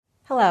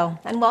Hello,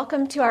 and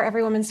welcome to our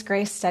Every Woman's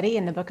Grace study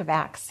in the book of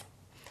Acts.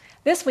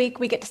 This week,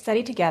 we get to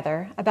study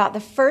together about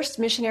the first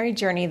missionary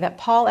journey that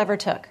Paul ever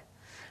took.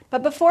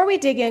 But before we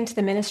dig into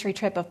the ministry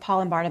trip of Paul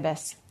and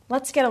Barnabas,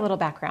 let's get a little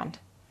background.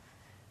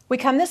 We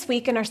come this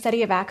week in our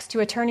study of Acts to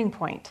a turning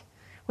point.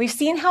 We've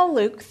seen how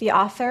Luke, the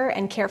author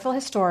and careful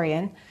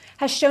historian,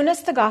 has shown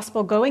us the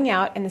gospel going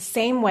out in the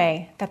same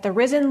way that the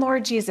risen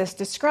Lord Jesus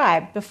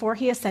described before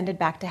he ascended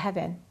back to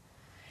heaven.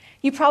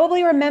 You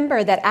probably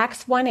remember that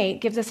Acts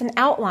 1:8 gives us an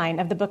outline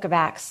of the book of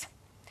Acts.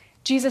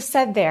 Jesus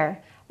said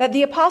there that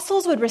the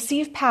apostles would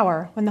receive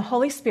power when the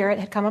Holy Spirit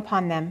had come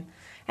upon them,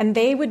 and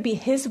they would be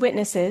his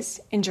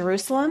witnesses in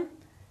Jerusalem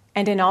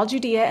and in all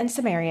Judea and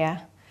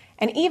Samaria,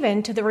 and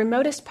even to the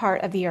remotest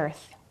part of the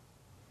earth.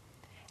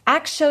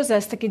 Acts shows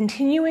us the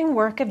continuing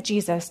work of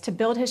Jesus to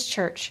build his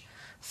church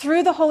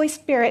through the Holy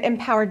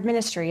Spirit-empowered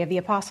ministry of the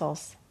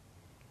apostles.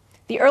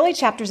 The early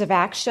chapters of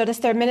Acts showed us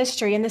their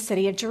ministry in the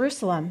city of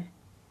Jerusalem.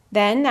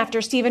 Then,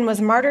 after Stephen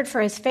was martyred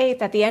for his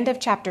faith at the end of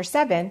chapter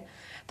 7,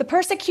 the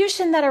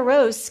persecution that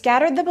arose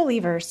scattered the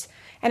believers,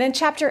 and in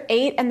chapter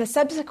 8 and the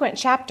subsequent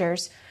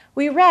chapters,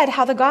 we read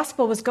how the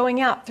gospel was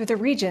going out through the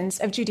regions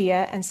of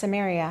Judea and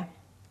Samaria.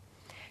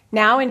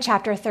 Now, in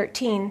chapter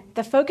 13,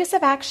 the focus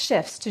of Acts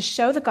shifts to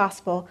show the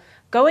gospel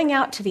going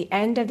out to the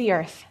end of the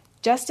earth,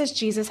 just as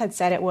Jesus had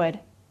said it would.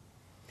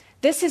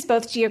 This is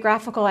both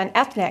geographical and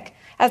ethnic,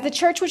 as the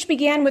church, which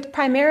began with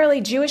primarily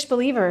Jewish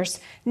believers,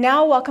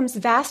 now welcomes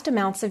vast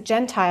amounts of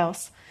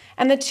Gentiles,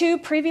 and the two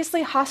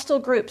previously hostile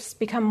groups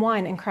become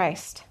one in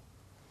Christ.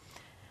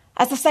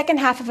 As the second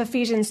half of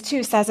Ephesians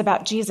 2 says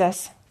about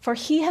Jesus, "For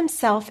he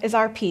himself is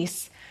our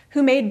peace,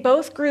 who made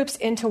both groups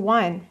into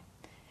one."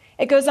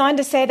 It goes on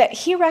to say that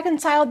he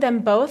reconciled them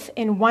both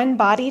in one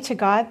body to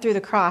God through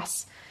the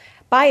cross,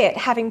 by it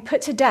having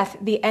put to death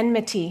the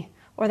enmity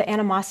or the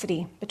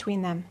animosity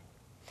between them.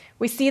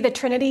 We see the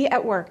Trinity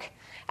at work.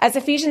 As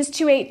Ephesians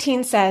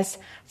 2:18 says,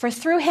 "For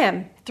through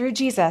him, through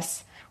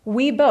Jesus,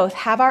 we both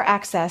have our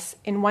access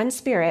in one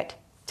spirit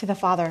to the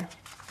Father."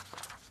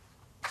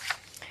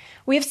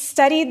 We have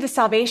studied the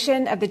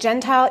salvation of the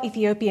Gentile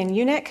Ethiopian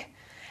eunuch,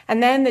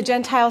 and then the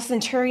Gentile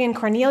centurion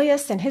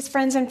Cornelius and his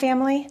friends and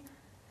family.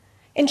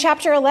 In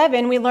chapter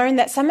 11, we learned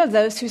that some of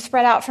those who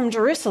spread out from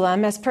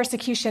Jerusalem as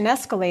persecution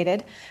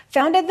escalated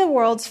founded the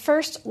world's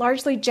first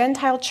largely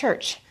Gentile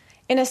church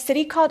in a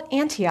city called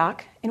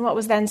Antioch in what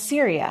was then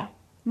Syria,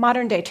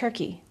 modern-day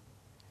Turkey.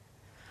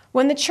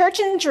 When the church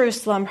in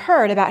Jerusalem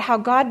heard about how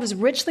God was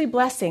richly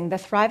blessing the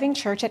thriving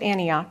church at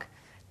Antioch,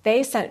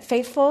 they sent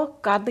faithful,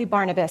 godly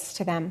Barnabas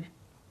to them.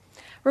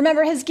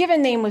 Remember, his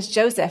given name was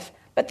Joseph,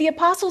 but the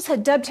apostles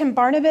had dubbed him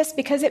Barnabas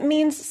because it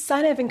means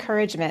son of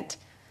encouragement.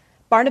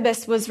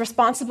 Barnabas was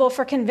responsible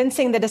for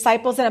convincing the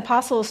disciples and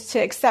apostles to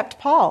accept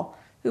Paul,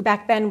 who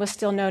back then was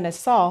still known as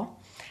Saul,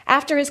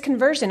 after his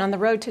conversion on the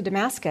road to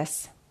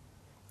Damascus.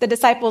 The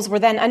disciples were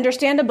then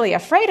understandably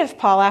afraid of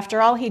Paul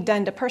after all he'd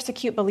done to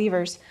persecute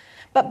believers,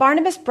 but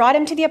Barnabas brought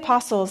him to the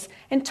apostles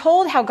and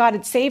told how God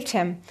had saved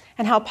him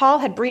and how Paul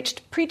had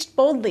preached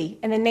boldly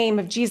in the name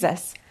of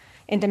Jesus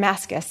in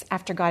Damascus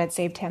after God had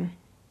saved him.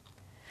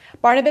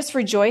 Barnabas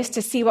rejoiced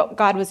to see what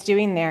God was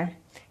doing there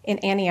in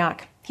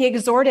Antioch. He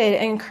exhorted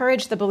and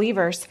encouraged the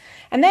believers,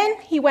 and then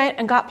he went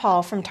and got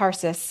Paul from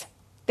Tarsus.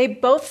 They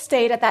both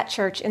stayed at that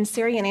church in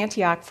Syrian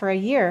Antioch for a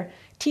year,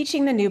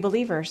 teaching the new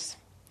believers.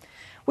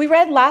 We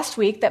read last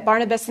week that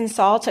Barnabas and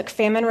Saul took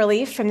famine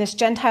relief from this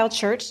Gentile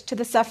church to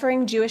the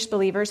suffering Jewish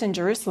believers in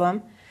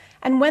Jerusalem,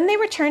 and when they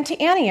returned to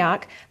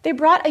Antioch, they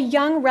brought a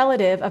young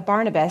relative of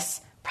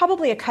Barnabas,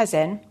 probably a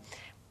cousin,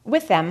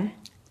 with them,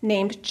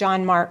 named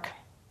John Mark.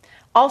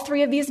 All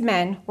three of these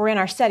men were in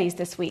our studies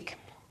this week.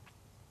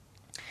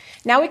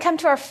 Now we come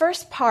to our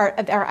first part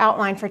of our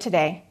outline for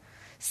today,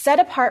 set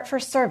apart for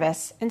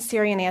service in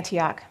Syrian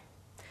Antioch.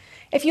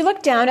 If you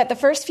look down at the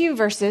first few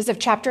verses of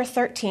chapter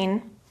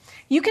 13,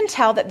 you can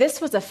tell that this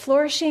was a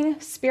flourishing,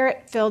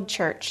 spirit-filled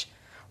church,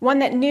 one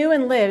that knew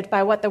and lived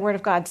by what the Word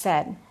of God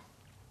said.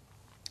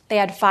 They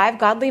had 5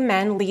 godly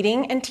men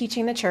leading and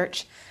teaching the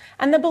church,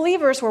 and the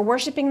believers were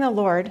worshiping the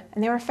Lord,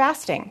 and they were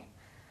fasting.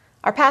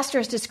 Our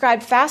pastors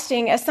described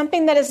fasting as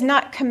something that is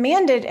not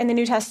commanded in the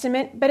New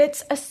Testament, but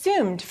it's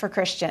assumed for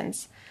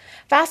Christians.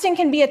 Fasting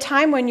can be a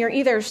time when you're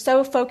either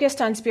so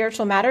focused on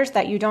spiritual matters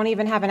that you don't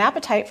even have an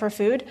appetite for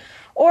food,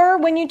 or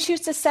when you choose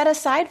to set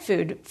aside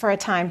food for a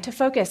time to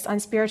focus on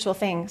spiritual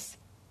things.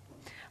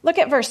 Look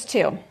at verse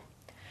 2.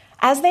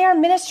 As they are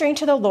ministering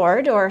to the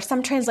Lord, or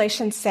some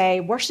translations say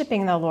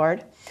worshiping the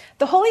Lord,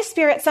 the Holy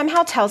Spirit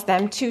somehow tells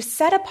them to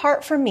set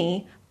apart for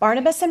me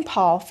Barnabas and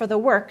Paul for the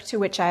work to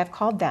which I have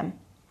called them.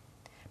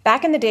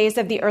 Back in the days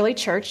of the early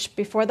church,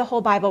 before the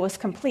whole Bible was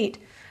complete,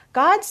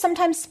 God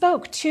sometimes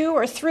spoke to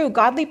or through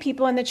godly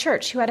people in the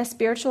church who had a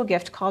spiritual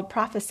gift called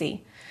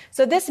prophecy.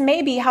 So this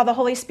may be how the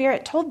Holy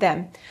Spirit told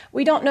them.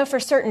 We don't know for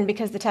certain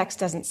because the text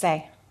doesn't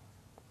say.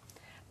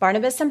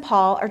 Barnabas and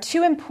Paul are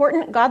 2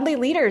 important godly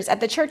leaders at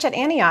the church at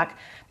Antioch,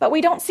 but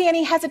we don't see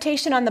any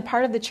hesitation on the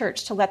part of the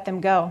church to let them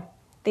go.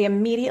 They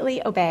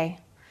immediately obey.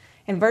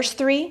 In verse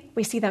 3,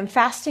 we see them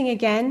fasting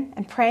again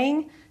and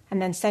praying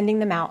and then sending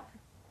them out.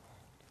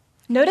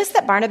 Notice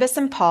that Barnabas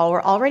and Paul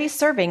were already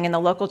serving in the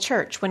local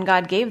church when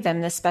God gave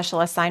them this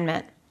special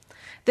assignment.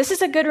 This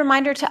is a good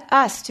reminder to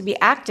us to be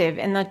active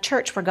in the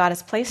church where God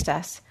has placed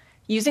us,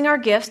 using our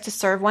gifts to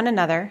serve one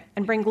another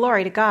and bring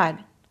glory to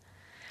God.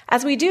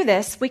 As we do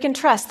this, we can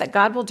trust that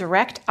God will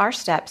direct our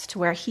steps to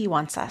where He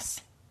wants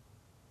us.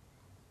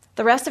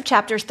 The rest of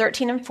chapters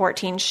 13 and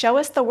 14 show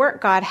us the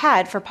work God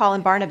had for Paul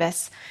and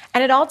Barnabas,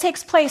 and it all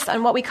takes place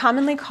on what we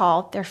commonly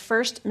call their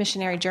first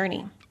missionary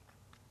journey.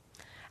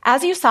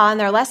 As you saw in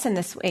their lesson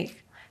this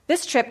week,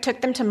 this trip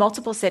took them to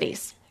multiple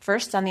cities,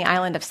 first on the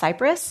island of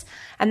Cyprus,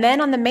 and then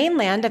on the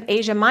mainland of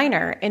Asia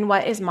Minor in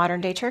what is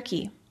modern-day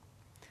Turkey.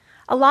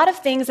 A lot of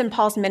things in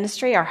Paul's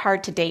ministry are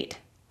hard to date,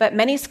 but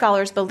many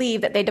scholars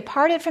believe that they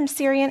departed from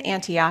Syrian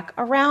Antioch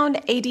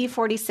around AD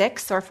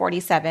 46 or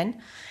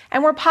 47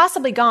 and were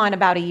possibly gone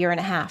about a year and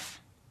a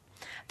half.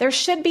 There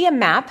should be a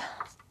map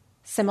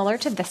similar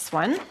to this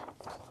one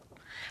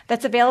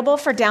that's available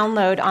for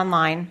download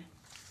online,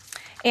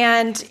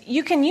 and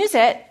you can use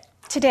it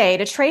today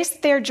to trace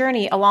their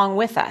journey along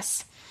with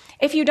us.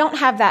 If you don't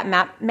have that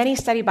map, many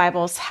study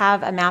Bibles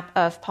have a map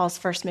of Paul's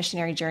first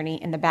missionary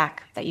journey in the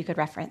back that you could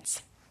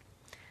reference.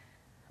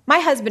 My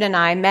husband and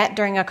I met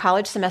during a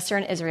college semester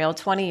in Israel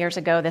 20 years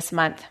ago this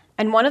month,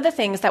 and one of the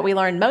things that we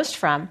learned most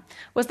from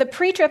was the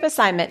pre-trip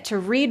assignment to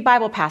read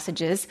Bible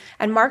passages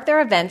and mark their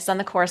events on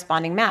the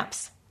corresponding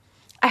maps.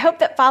 I hope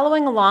that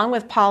following along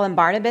with Paul and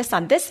Barnabas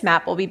on this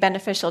map will be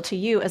beneficial to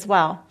you as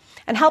well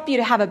and help you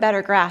to have a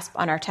better grasp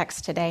on our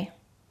text today.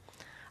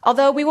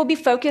 Although we will be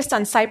focused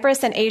on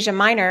Cyprus and Asia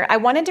Minor, I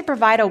wanted to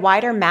provide a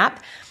wider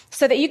map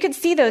so that you could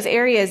see those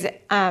areas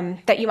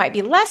that you might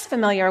be less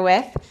familiar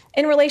with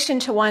in relation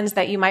to ones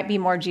that you might be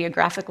more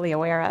geographically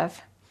aware of.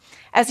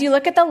 As you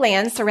look at the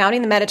land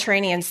surrounding the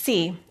Mediterranean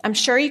Sea, I'm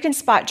sure you can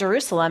spot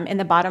Jerusalem in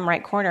the bottom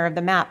right corner of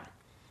the map.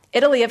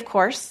 Italy, of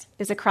course,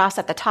 is across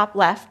at the top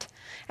left,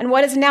 and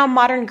what is now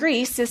modern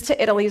Greece is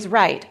to Italy's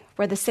right,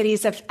 where the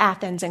cities of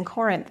Athens and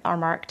Corinth are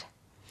marked.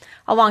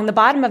 Along the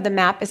bottom of the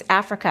map is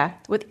Africa,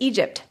 with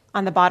Egypt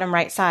on the bottom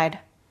right side.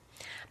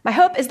 My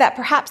hope is that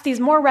perhaps these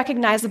more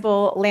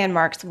recognizable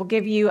landmarks will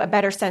give you a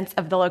better sense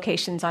of the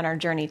locations on our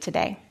journey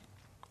today.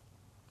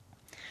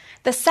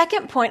 The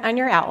second point on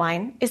your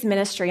outline is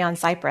ministry on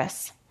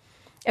Cyprus.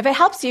 If it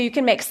helps you, you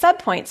can make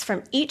subpoints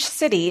from each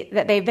city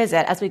that they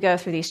visit as we go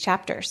through these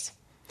chapters.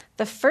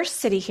 The first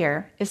city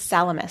here is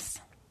Salamis.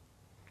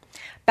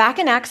 Back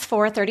in Acts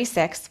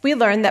 4:36, we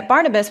learned that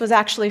Barnabas was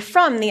actually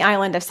from the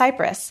island of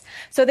Cyprus,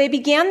 so they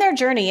began their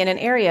journey in an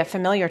area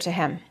familiar to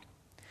him.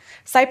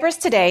 Cyprus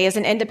today is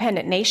an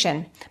independent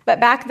nation, but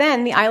back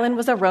then the island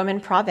was a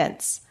Roman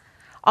province.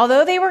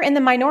 Although they were in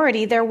the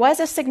minority, there was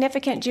a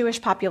significant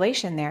Jewish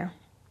population there.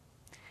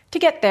 To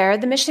get there,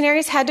 the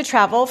missionaries had to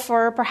travel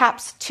for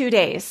perhaps 2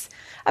 days,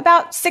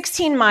 about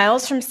 16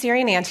 miles from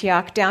Syrian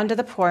Antioch down to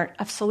the port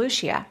of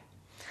Seleucia.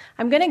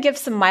 I'm going to give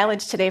some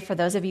mileage today for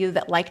those of you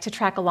that like to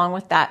track along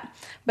with that,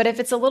 but if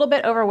it's a little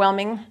bit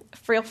overwhelming,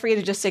 feel free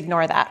to just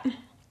ignore that.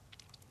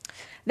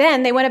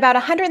 Then they went about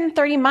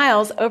 130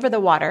 miles over the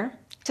water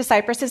to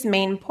Cyprus's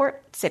main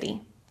port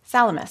city,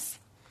 Salamis.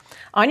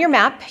 On your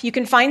map, you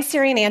can find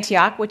Syrian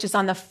Antioch, which is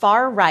on the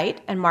far right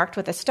and marked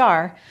with a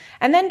star,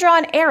 and then draw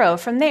an arrow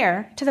from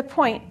there to the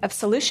point of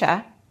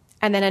Seleucia,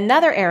 and then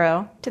another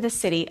arrow to the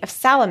city of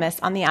Salamis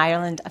on the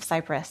island of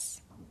Cyprus.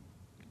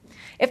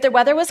 If the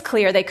weather was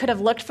clear, they could have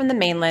looked from the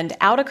mainland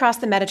out across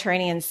the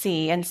Mediterranean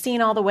Sea and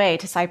seen all the way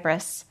to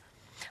Cyprus.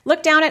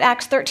 Look down at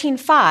Acts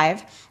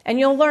 13:5, and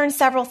you'll learn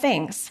several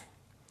things.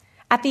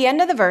 At the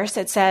end of the verse,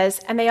 it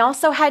says, "And they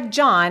also had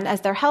John as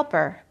their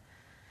helper."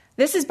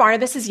 This is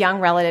Barnabas' young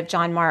relative,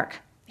 John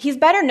Mark. He's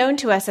better known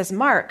to us as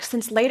Mark,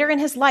 since later in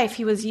his life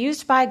he was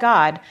used by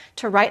God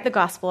to write the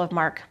Gospel of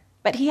Mark.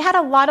 But he had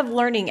a lot of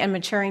learning and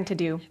maturing to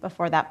do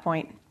before that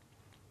point.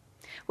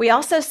 We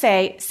also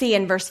see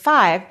in verse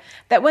 5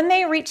 that when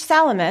they reached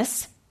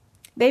Salamis,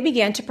 they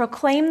began to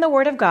proclaim the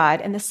word of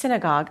God in the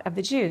synagogue of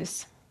the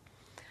Jews.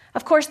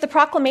 Of course, the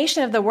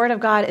proclamation of the word of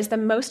God is the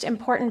most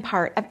important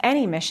part of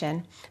any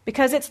mission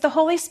because it's the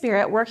Holy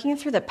Spirit working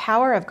through the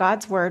power of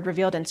God's word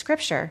revealed in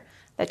Scripture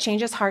that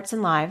changes hearts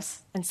and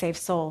lives and saves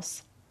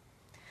souls.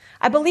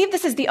 I believe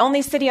this is the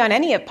only city on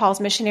any of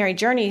Paul's missionary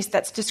journeys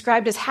that's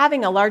described as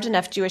having a large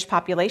enough Jewish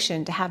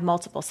population to have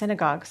multiple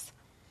synagogues.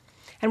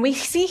 And we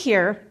see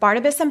here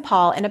Barnabas and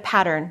Paul in a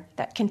pattern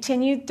that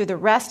continued through the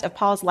rest of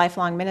Paul's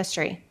lifelong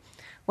ministry.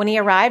 When he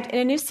arrived in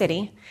a new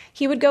city,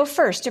 he would go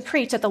first to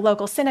preach at the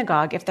local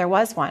synagogue if there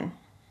was one.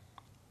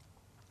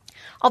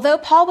 Although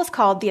Paul was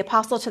called the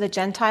apostle to the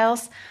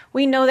Gentiles,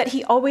 we know that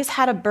he always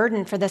had a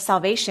burden for the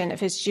salvation of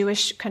his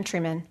Jewish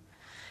countrymen.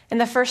 In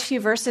the first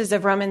few verses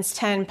of Romans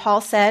 10, Paul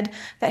said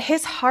that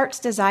his heart's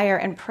desire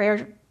and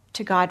prayer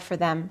to God for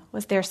them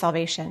was their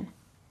salvation.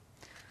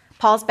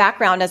 Paul's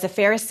background as a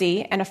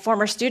Pharisee and a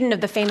former student of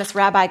the famous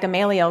Rabbi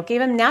Gamaliel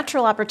gave him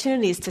natural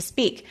opportunities to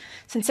speak,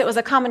 since it was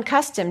a common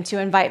custom to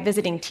invite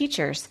visiting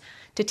teachers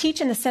to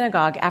teach in the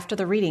synagogue after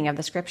the reading of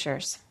the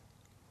Scriptures.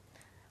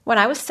 When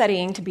I was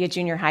studying to be a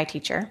junior high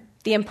teacher,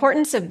 the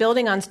importance of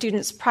building on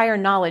students' prior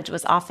knowledge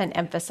was often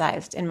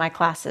emphasized in my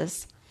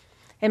classes.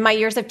 In my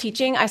years of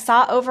teaching, I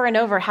saw over and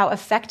over how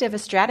effective a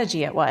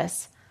strategy it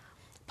was.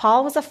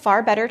 Paul was a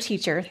far better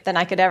teacher than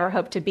I could ever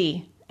hope to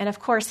be, and of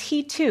course,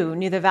 he too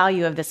knew the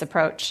value of this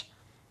approach.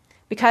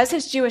 Because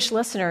his Jewish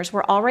listeners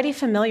were already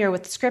familiar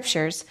with the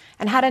scriptures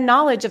and had a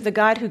knowledge of the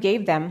God who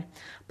gave them,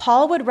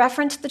 Paul would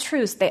reference the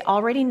truths they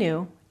already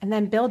knew and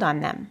then build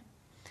on them.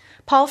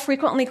 Paul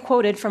frequently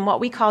quoted from what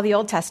we call the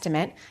Old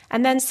Testament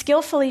and then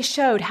skillfully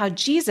showed how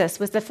Jesus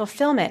was the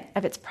fulfillment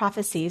of its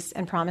prophecies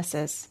and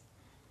promises.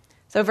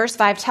 So verse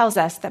 5 tells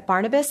us that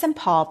Barnabas and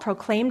Paul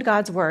proclaimed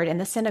God's word in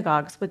the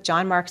synagogues with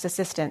John Mark's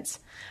assistance,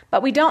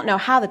 but we don't know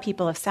how the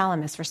people of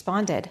Salamis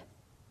responded.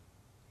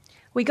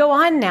 We go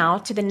on now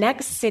to the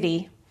next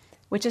city,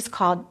 which is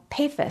called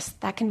Paphos.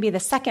 That can be the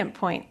second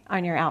point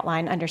on your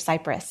outline under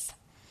Cyprus.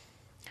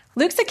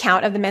 Luke's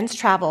account of the men's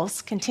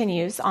travels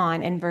continues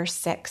on in verse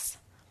 6.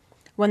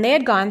 When they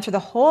had gone through the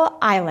whole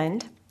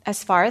island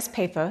as far as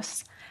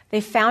Paphos,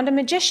 they found a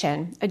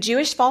magician, a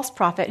Jewish false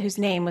prophet whose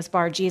name was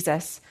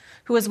Bar-Jesus,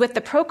 who was with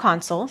the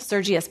proconsul,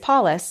 Sergius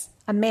Paulus,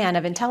 a man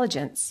of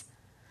intelligence.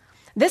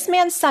 This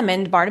man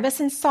summoned Barnabas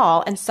and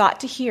Saul and sought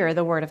to hear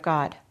the word of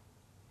God.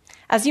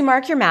 As you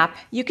mark your map,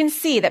 you can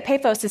see that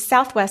Paphos is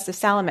southwest of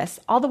Salamis,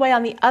 all the way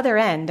on the other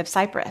end of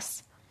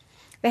Cyprus.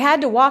 They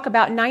had to walk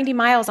about 90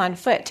 miles on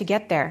foot to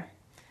get there.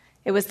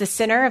 It was the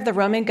center of the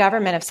Roman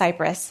government of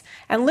Cyprus,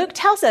 and Luke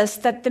tells us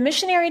that the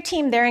missionary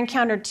team there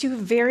encountered two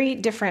very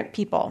different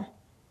people.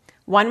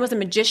 One was a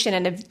magician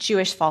and a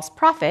Jewish false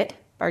prophet,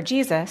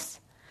 Bar-Jesus.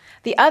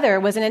 The other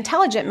was an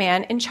intelligent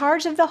man in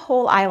charge of the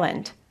whole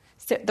island,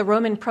 the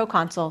Roman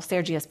proconsul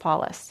Sergius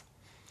Paulus.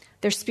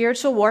 There's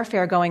spiritual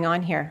warfare going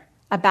on here,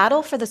 a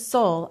battle for the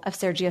soul of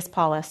Sergius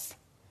Paulus.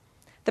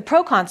 The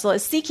proconsul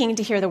is seeking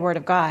to hear the word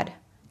of God,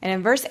 and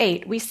in verse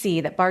 8 we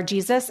see that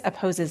Bar-Jesus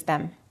opposes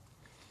them.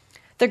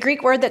 The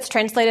Greek word that's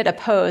translated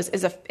oppose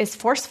is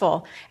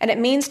forceful, and it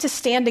means to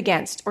stand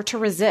against or to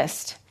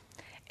resist.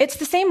 It's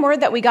the same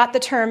word that we got the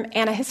term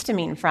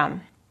antihistamine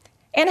from.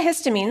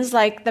 Antihistamines,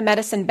 like the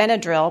medicine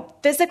Benadryl,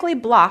 physically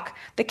block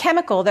the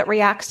chemical that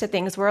reacts to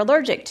things we're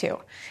allergic to,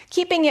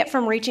 keeping it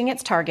from reaching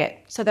its target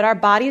so that our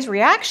body's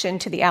reaction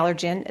to the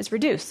allergen is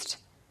reduced.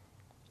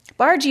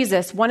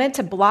 Bar-Jesus wanted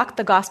to block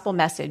the gospel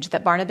message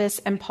that Barnabas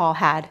and Paul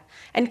had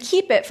and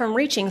keep it from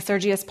reaching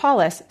Sergius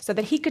Paulus so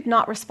that he could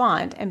not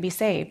respond and be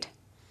saved.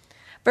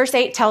 Verse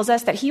 8 tells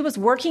us that he was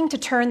working to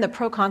turn the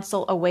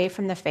proconsul away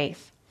from the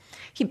faith.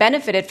 He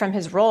benefited from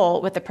his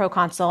role with the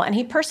proconsul, and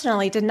he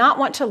personally did not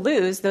want to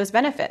lose those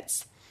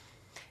benefits.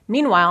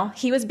 Meanwhile,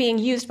 he was being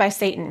used by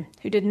Satan,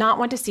 who did not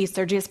want to see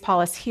Sergius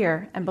Paulus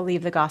hear and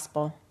believe the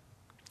gospel.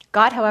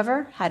 God,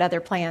 however, had other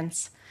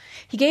plans.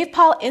 He gave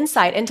Paul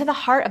insight into the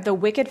heart of the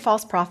wicked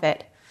false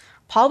prophet.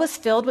 Paul was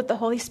filled with the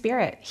Holy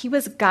Spirit. He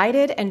was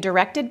guided and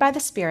directed by the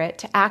Spirit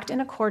to act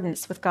in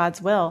accordance with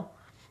God's will,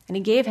 and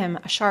he gave him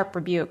a sharp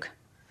rebuke.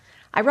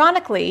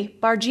 Ironically,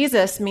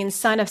 Bar-Jesus means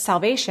son of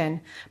salvation,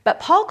 but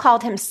Paul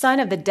called him son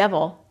of the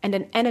devil and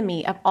an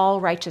enemy of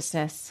all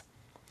righteousness.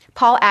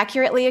 Paul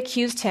accurately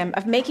accused him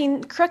of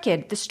making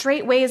crooked the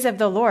straight ways of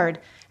the Lord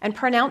and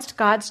pronounced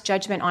God's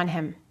judgment on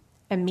him,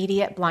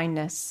 immediate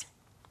blindness.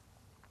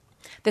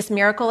 This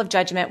miracle of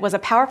judgment was a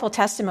powerful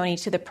testimony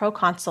to the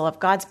proconsul of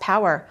God's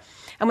power,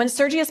 and when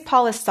Sergius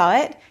Paulus saw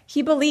it,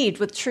 he believed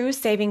with true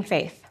saving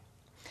faith.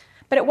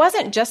 But it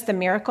wasn't just the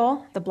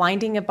miracle, the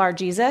blinding of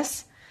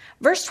Bar-Jesus.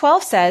 Verse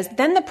 12 says,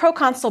 "Then the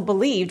proconsul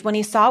believed when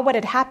he saw what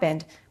had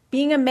happened,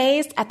 being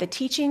amazed at the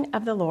teaching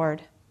of the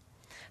Lord."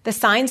 The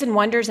signs and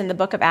wonders in the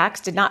book of Acts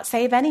did not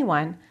save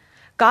anyone.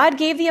 God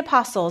gave the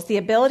apostles the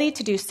ability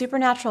to do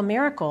supernatural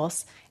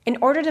miracles in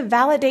order to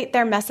validate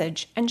their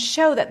message and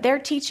show that their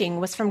teaching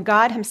was from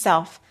God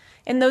himself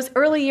in those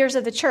early years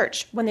of the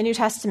church when the New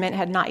Testament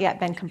had not yet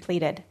been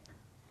completed.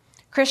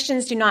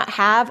 Christians do not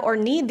have or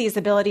need these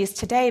abilities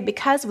today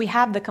because we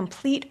have the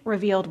complete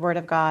revealed word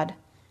of God.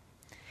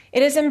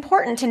 It is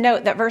important to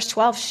note that verse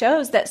 12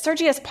 shows that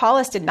Sergius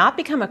Paulus did not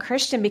become a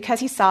Christian because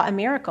he saw a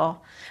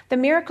miracle. The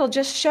miracle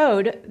just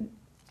showed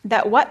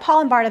that what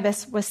Paul and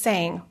Barnabas was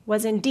saying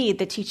was indeed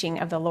the teaching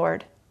of the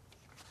Lord.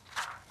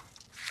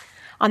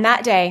 On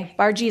that day,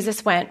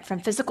 Bar-Jesus went from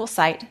physical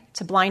sight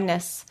to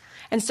blindness,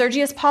 and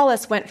Sergius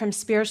Paulus went from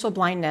spiritual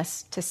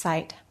blindness to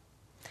sight.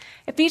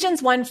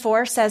 Ephesians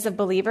 1:4 says of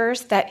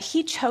believers that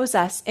he chose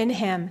us in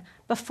him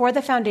before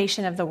the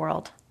foundation of the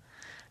world.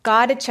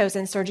 God had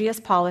chosen Sergius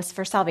Paulus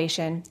for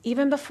salvation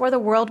even before the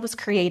world was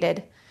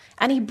created,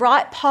 and he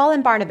brought Paul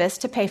and Barnabas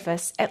to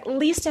Paphos, at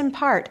least in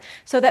part,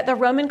 so that the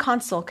Roman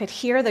consul could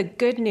hear the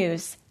good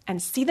news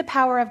and see the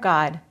power of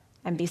God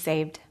and be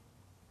saved.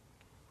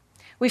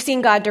 We've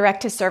seen God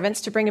direct his servants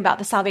to bring about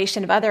the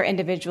salvation of other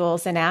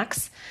individuals in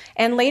Acts,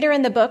 and later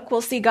in the book,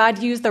 we'll see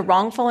God use the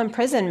wrongful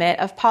imprisonment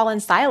of Paul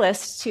and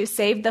Silas to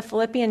save the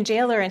Philippian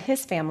jailer and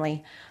his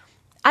family.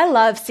 I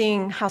love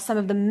seeing how some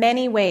of the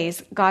many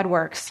ways God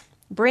works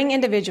bring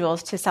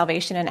individuals to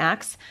salvation in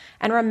Acts,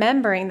 and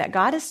remembering that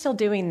God is still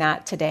doing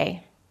that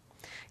today.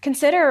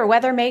 Consider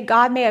whether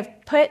God may have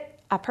put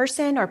a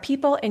person or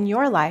people in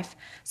your life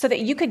so that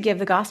you could give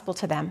the gospel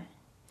to them.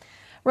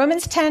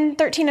 Romans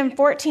 10:13 and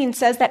 14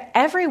 says that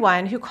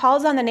everyone who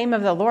calls on the name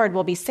of the Lord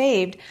will be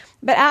saved,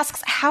 but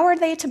asks, how are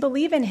they to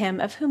believe in him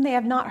of whom they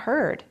have not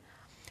heard?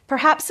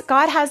 Perhaps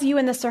God has you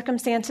in the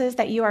circumstances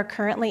that you are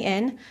currently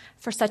in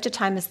for such a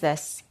time as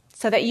this,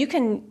 so that you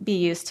can be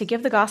used to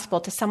give the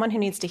gospel to someone who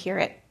needs to hear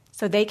it,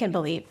 so they can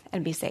believe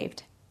and be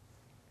saved.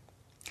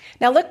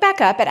 Now look back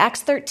up at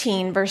Acts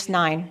 13, verse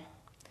 9.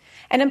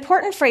 An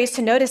important phrase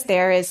to notice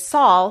there is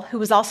Saul, who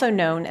was also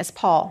known as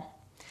Paul.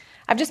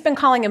 I've just been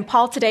calling him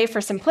Paul today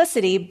for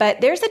simplicity,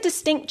 but there's a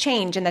distinct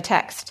change in the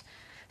text.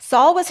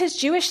 Saul was his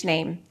Jewish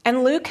name,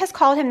 and Luke has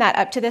called him that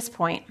up to this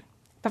point.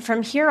 But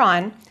from here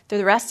on, through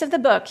the rest of the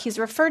book, he's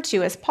referred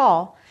to as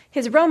Paul,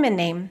 his Roman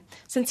name,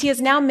 since he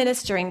is now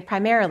ministering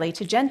primarily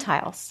to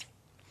Gentiles.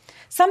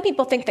 Some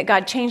people think that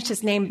God changed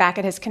his name back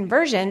at his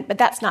conversion, but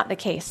that's not the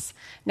case.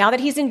 Now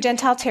that he's in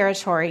Gentile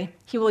territory,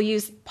 he will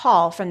use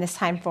Paul from this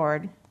time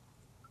forward.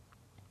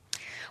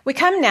 We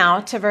come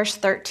now to verse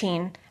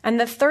 13, and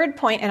the third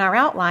point in our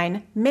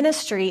outline,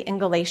 ministry in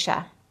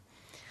Galatia.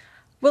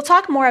 We'll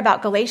talk more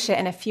about Galatia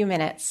in a few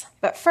minutes,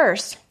 but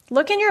first,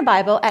 look in your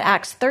Bible at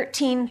Acts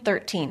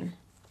 13:13.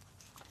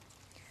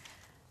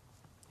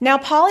 Now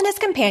Paul and his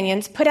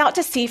companions put out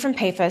to sea from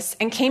Paphos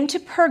and came to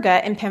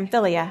Perga in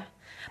Pamphylia,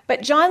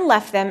 but John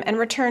left them and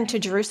returned to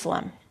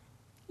Jerusalem.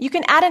 You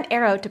can add an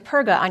arrow to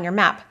Perga on your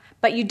map,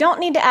 but you don't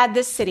need to add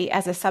this city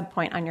as a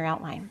subpoint on your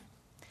outline.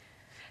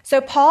 So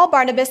Paul,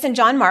 Barnabas, and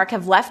John Mark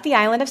have left the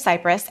island of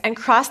Cyprus and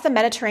crossed the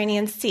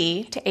Mediterranean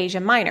Sea to Asia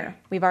Minor.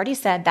 We've already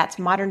said that's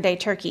modern-day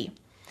Turkey.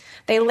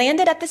 They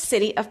landed at the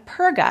city of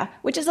Perga,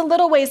 which is a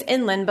little ways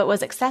inland but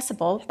was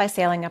accessible by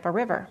sailing up a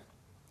river.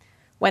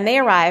 When they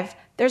arrive,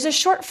 there's a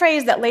short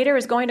phrase that later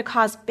is going to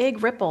cause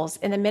big ripples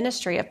in the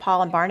ministry of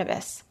Paul and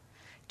Barnabas.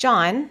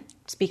 John,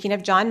 speaking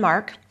of John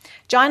Mark,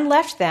 John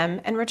left them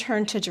and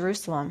returned to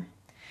Jerusalem.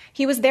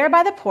 He was there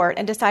by the port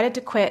and decided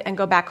to quit and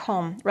go back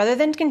home, rather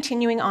than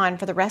continuing on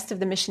for the rest of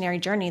the missionary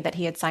journey that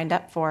he had signed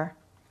up for.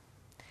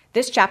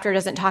 This chapter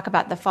doesn't talk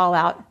about the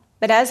fallout,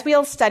 but as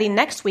we'll study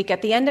next week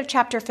at the end of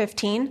chapter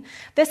 15,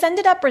 this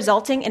ended up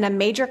resulting in a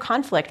major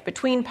conflict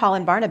between Paul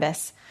and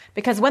Barnabas,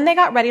 because when they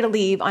got ready to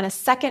leave on a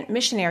second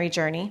missionary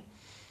journey,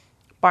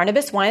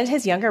 Barnabas wanted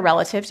his younger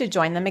relative to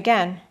join them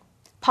again.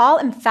 Paul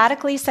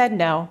emphatically said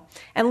no,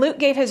 and Luke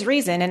gave his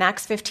reason in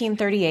Acts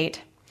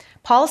 15:38.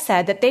 Paul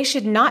said that they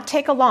should not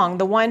take along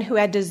the one who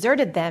had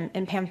deserted them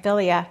in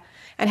Pamphylia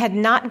and had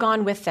not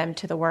gone with them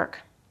to the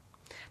work.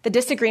 The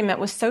disagreement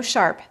was so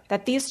sharp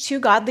that these two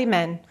godly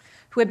men,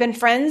 who had been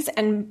friends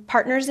and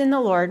partners in the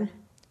Lord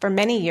for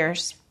many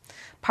years,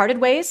 parted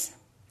ways,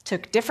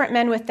 took different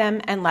men with them,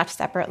 and left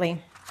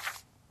separately.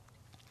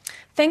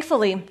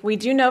 Thankfully, we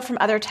do know from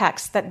other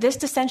texts that this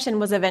dissension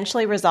was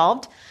eventually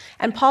resolved,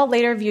 and Paul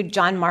later viewed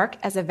John Mark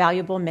as a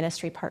valuable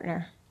ministry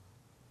partner.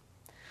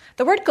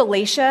 The word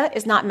Galatia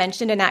is not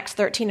mentioned in Acts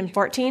 13 and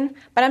 14,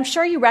 but I'm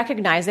sure you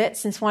recognize it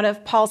since one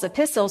of Paul's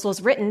epistles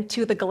was written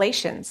to the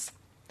Galatians.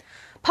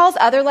 Paul's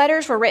other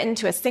letters were written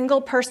to a single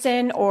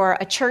person or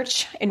a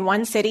church in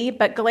one city,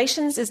 but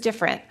Galatians is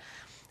different.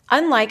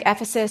 Unlike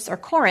Ephesus or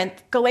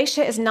Corinth,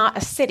 Galatia is not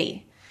a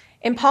city.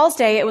 In Paul's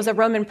day, it was a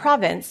Roman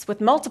province with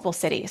multiple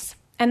cities,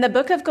 and the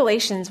book of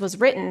Galatians was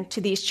written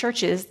to these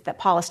churches that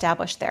Paul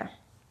established there.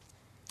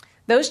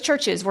 Those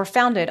churches were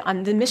founded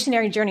on the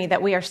missionary journey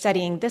that we are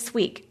studying this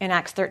week in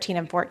Acts 13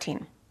 and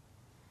 14.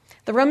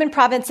 The Roman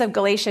province of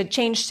Galatia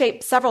changed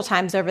shape several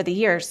times over the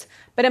years,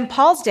 but in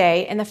Paul's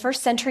day, in the 1st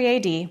century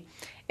AD,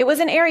 it was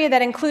an area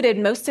that included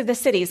most of the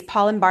cities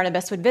Paul and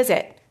Barnabas would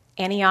visit: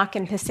 Antioch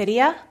in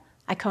Pisidia,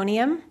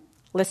 Iconium,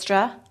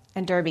 Lystra,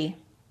 and Derbe.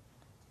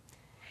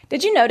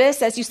 Did you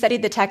notice as you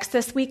studied the text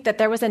this week that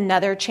there was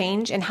another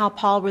change in how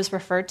Paul was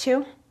referred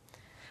to?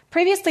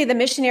 Previously, the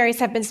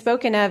missionaries have been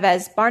spoken of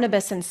as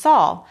Barnabas and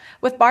Saul,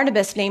 with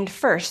Barnabas named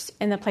first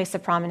in the place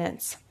of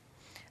prominence.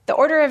 The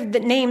order of the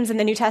names in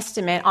the New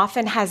Testament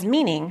often has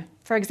meaning.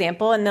 For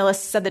example, in the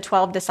lists of the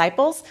 12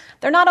 disciples,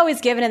 they're not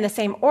always given in the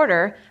same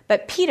order,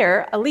 but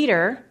Peter, a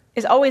leader,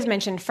 is always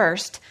mentioned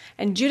first,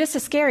 and Judas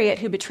Iscariot,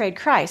 who betrayed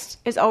Christ,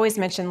 is always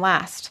mentioned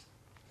last.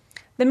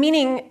 The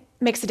meaning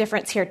makes a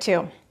difference here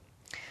too.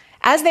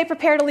 As they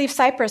prepare to leave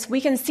Cyprus,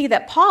 we can see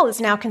that Paul is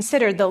now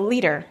considered the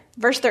leader.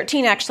 Verse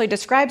 13 actually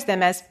describes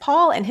them as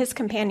Paul and his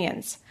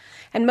companions.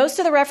 And most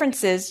of the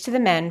references to the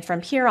men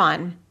from here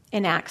on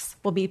in Acts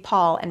will be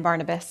Paul and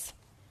Barnabas.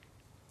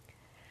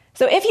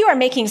 So if you are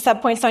making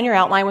subpoints on your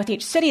outline with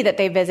each city that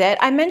they visit,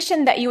 I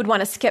mentioned that you would want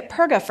to skip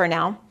Perga for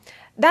now.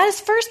 That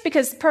is first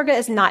because Perga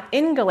is not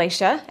in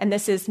Galatia, and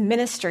this is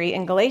ministry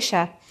in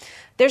Galatia.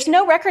 There's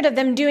no record of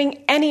them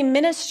doing any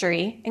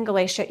ministry in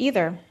Galatia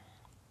either.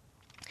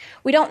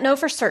 We don't know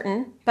for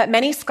certain, but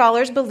many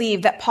scholars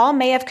believe that Paul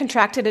may have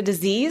contracted a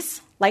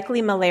disease, likely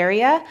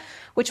malaria,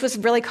 which was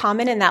really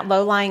common in that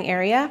low-lying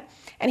area,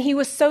 and he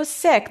was so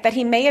sick that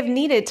he may have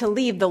needed to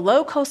leave the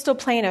low coastal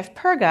plain of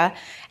Perga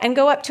and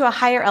go up to a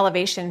higher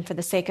elevation for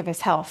the sake of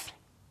his health.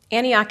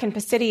 Antioch in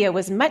Pisidia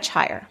was much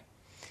higher.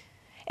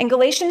 In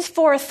Galatians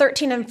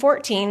 4:13 and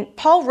 14,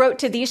 Paul wrote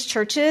to these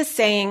churches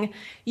saying,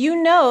 "You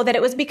know that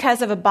it was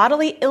because of a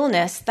bodily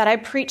illness that I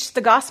preached the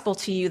gospel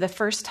to you the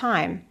first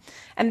time,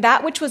 and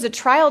that which was a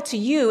trial to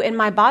you in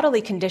my bodily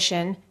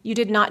condition, you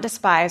did not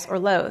despise or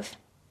loathe."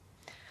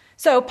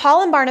 So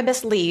Paul and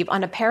Barnabas leave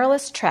on a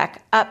perilous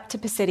trek up to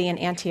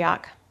Pisidian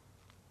Antioch.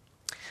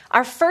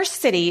 Our first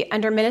city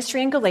under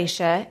ministry in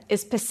Galatia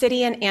is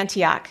Pisidian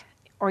Antioch,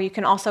 or you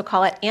can also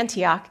call it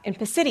Antioch in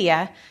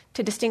Pisidia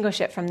to distinguish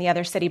it from the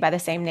other city by the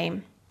same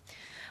name.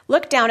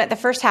 Look down at the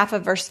first half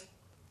of verse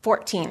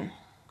 14.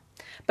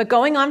 But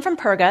going on from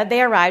Perga,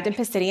 they arrived in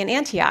Pisidian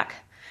Antioch.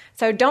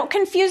 So don't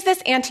confuse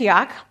this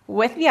Antioch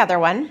with the other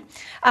one.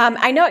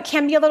 I know it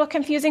can be a little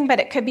confusing, but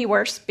it could be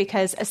worse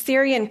because a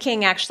Syrian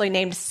king actually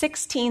named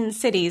 16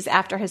 cities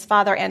after his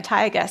father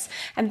Antiochus,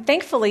 and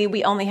thankfully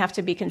we only have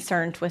to be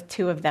concerned with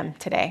 2 of them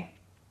today.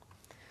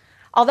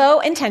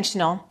 Although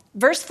intentional,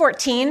 verse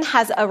 14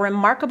 has a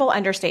remarkable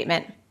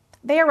understatement.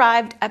 They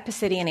arrived at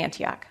Pisidian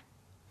Antioch.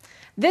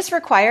 This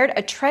required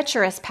a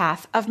treacherous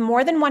path of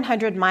more than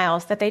 100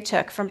 miles that they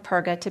took from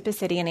Perga to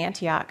Pisidian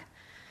Antioch.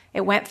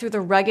 It went through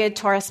the rugged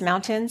Taurus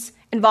Mountains,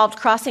 involved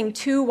crossing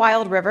 2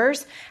 wild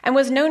rivers, and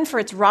was known for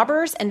its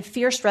robbers and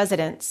fierce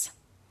residents.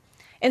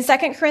 In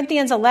 2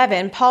 Corinthians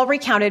 11, Paul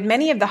recounted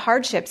many of the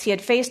hardships he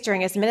had faced during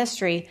his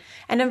ministry,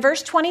 and in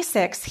verse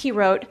 26, he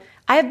wrote,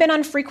 "I have been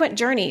on frequent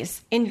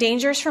journeys, in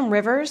dangers from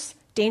rivers,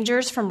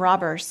 dangers from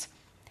robbers."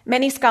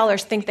 Many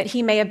scholars think that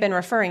he may have been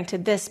referring to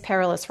this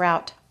perilous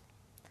route.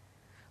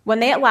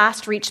 When they at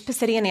last reached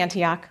Pisidian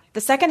Antioch,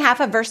 the second half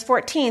of verse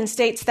 14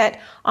 states that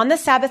on the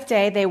Sabbath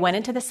day they went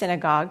into the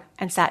synagogue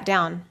and sat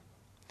down.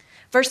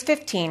 Verse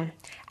 15,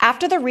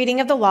 after the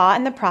reading of the law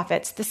and the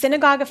prophets, the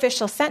synagogue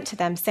official sent to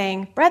them,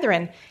 saying,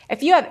 "Brethren,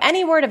 if you have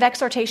any word of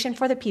exhortation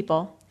for the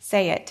people,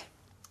 say it."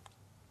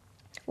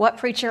 What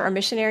preacher or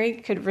missionary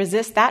could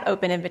resist that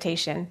open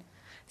invitation?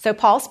 So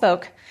Paul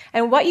spoke,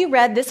 and what you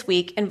read this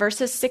week in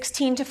verses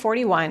 16 to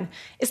 41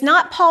 is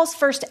not Paul's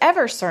first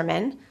ever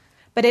sermon,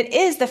 but it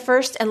is the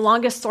first and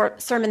longest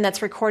sermon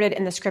that's recorded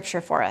in the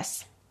scripture for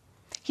us.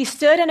 He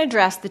stood and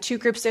addressed the 2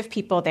 groups of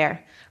people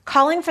there,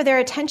 calling for their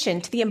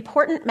attention to the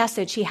important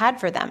message he had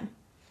for them.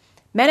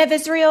 Men of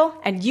Israel,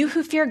 and you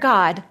who fear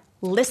God,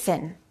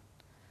 listen.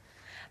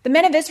 The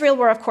men of Israel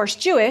were, of course,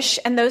 Jewish,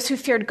 and those who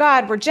feared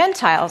God were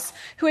Gentiles,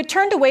 who had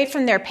turned away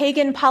from their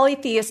pagan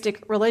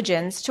polytheistic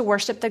religions to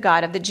worship the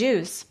God of the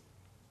Jews.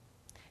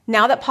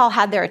 Now that Paul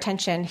had their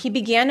attention, he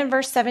began in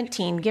verse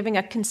 17 giving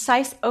a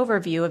concise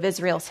overview of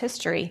Israel's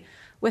history,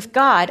 with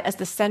God as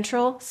the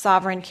central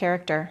sovereign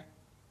character.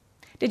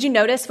 Did you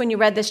notice when you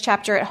read this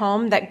chapter at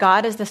home that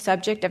God is the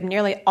subject of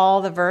nearly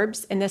all the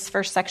verbs in this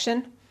first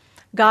section?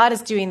 God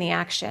is doing the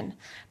action.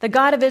 The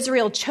God of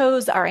Israel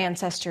chose our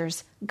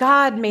ancestors.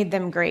 God made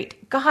them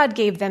great. God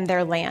gave them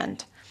their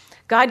land.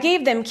 God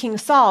gave them King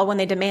Saul when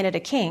they demanded a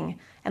king,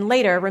 and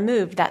later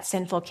removed that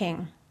sinful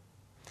king.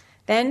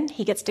 Then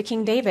he gets to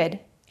King David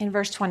in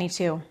verse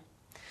 22.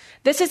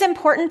 This is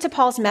important to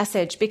Paul's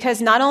message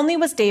because not only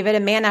was David a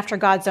man after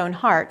God's own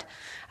heart,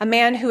 a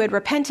man who had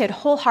repented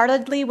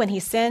wholeheartedly when he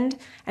sinned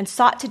and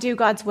sought to do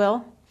God's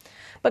will,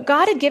 but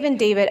God had given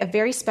David a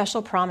very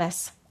special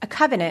promise, a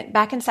covenant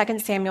back in 2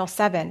 Samuel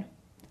 7.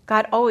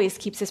 God always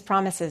keeps his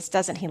promises,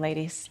 doesn't he,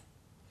 ladies?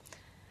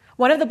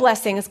 One of the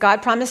blessings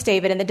God promised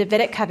David in the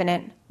Davidic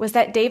covenant was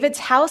that David's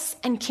house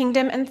and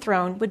kingdom and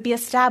throne would be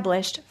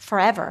established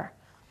forever.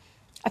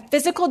 A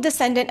physical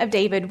descendant of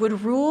David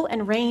would rule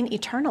and reign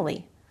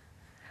eternally.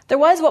 There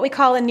was what we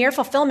call a near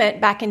fulfillment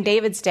back in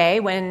David's day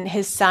when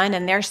his son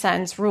and their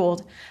sons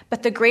ruled,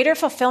 but the greater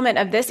fulfillment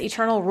of this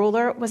eternal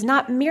ruler was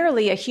not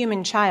merely a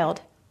human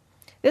child.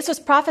 This was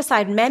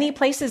prophesied many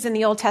places in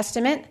the Old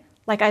Testament,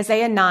 like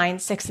Isaiah 9,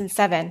 6, and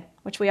 7,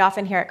 which we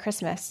often hear at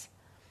Christmas.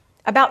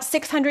 About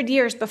 600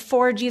 years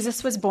before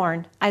Jesus was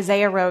born,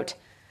 Isaiah wrote,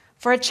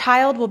 "For a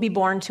child will be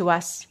born to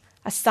us,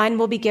 a son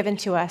will be given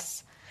to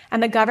us,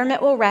 and the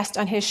government will rest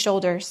on his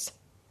shoulders.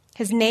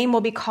 His name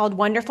will be called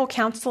Wonderful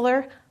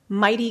Counselor,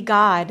 Mighty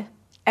God,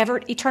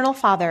 Eternal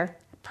Father,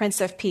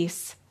 Prince of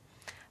Peace.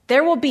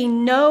 There will be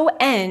no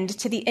end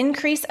to the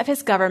increase of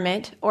his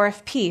government or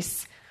of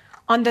peace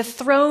on the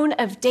throne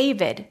of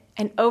David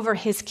and over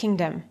his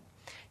kingdom,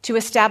 to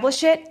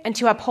establish it and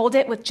to uphold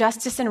it with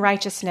justice and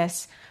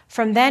righteousness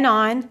from then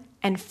on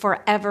and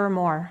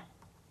forevermore."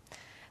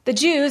 The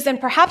Jews, and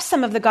perhaps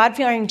some of the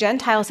God-fearing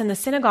Gentiles in the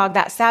synagogue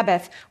that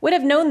Sabbath, would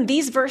have known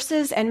these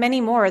verses and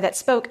many more that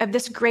spoke of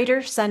this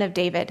greater son of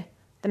David,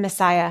 the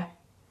Messiah.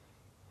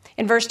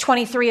 In verse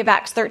 23 of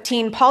Acts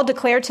 13, Paul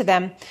declared to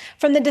them,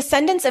 "From the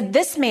descendants of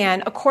this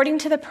man, according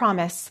to the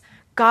promise,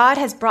 God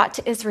has brought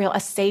to Israel a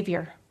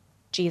Savior,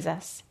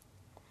 Jesus."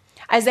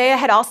 Isaiah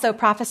had also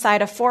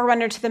prophesied a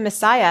forerunner to the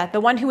Messiah,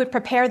 the one who would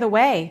prepare the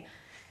way.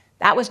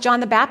 That was John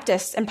the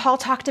Baptist, and Paul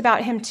talked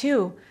about him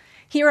too.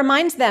 He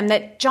reminds them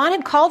that John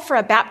had called for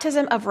a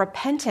baptism of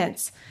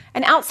repentance,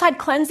 an outside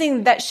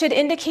cleansing that should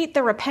indicate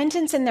the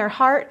repentance in their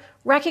heart,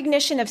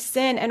 recognition of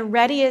sin, and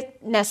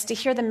readiness to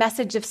hear the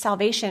message of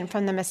salvation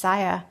from the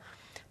Messiah.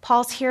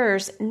 Paul's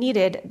hearers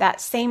needed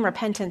that same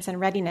repentance and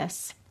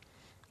readiness.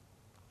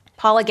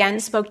 Paul again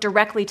spoke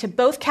directly to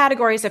both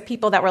categories of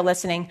people that were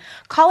listening,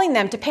 calling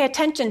them to pay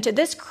attention to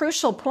this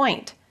crucial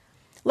point.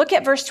 Look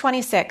at verse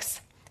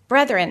 26.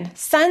 Brethren,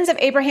 sons of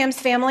Abraham's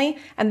family,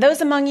 and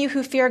those among you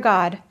who fear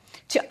God,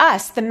 to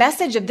us the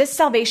message of this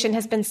salvation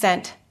has been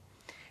sent.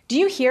 Do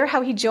you hear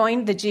how he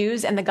joined the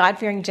Jews and the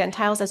God-fearing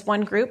Gentiles as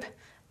one group?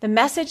 The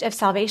message of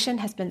salvation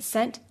has been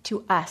sent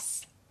to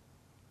us.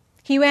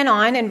 He went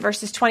on in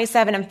verses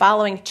 27 and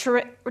following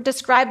to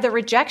describe the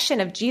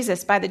rejection of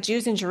Jesus by the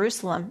Jews in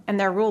Jerusalem and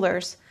their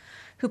rulers,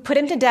 who put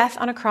him to death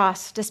on a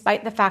cross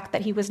despite the fact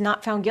that he was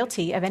not found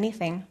guilty of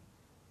anything.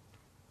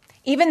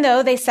 Even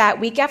though they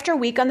sat week after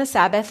week on the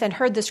Sabbath and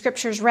heard the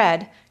scriptures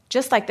read,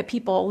 just like the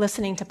people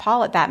listening to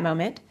Paul at that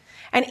moment,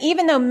 and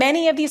even though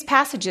many of these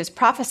passages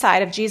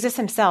prophesied of Jesus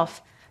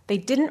himself, they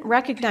didn't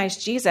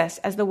recognize Jesus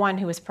as the one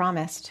who was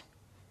promised.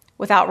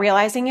 Without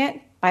realizing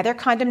it, by their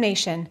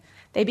condemnation,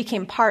 they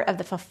became part of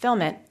the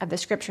fulfillment of the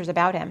scriptures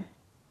about him.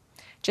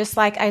 Just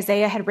like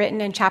Isaiah had written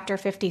in chapter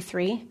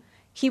 53,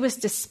 he was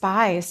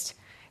despised.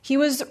 He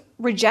was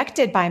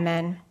rejected by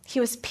men. He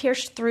was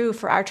pierced through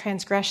for our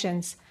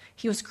transgressions.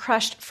 He was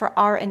crushed for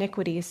our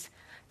iniquities.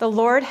 The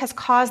Lord has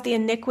caused the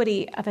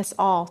iniquity of us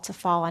all to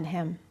fall on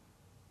him.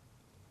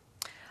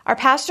 Our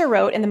pastor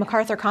wrote in the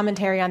MacArthur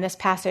commentary on this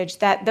passage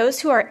that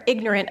those who are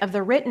ignorant of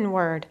the written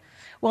word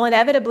will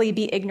inevitably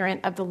be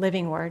ignorant of the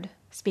living word,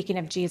 speaking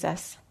of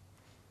Jesus,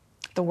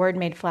 the Word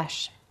made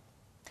flesh.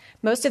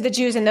 Most of the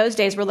Jews in those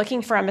days were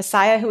looking for a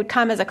Messiah who would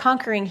come as a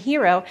conquering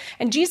hero,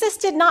 and Jesus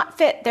did not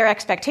fit their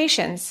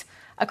expectations.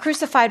 A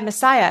crucified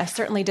Messiah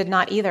certainly did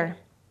not either.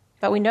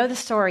 But we know the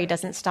story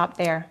doesn't stop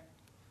there.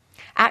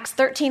 Acts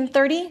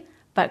 13:30,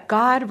 but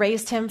God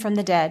raised him from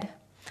the dead.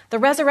 The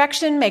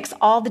resurrection makes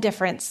all the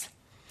difference.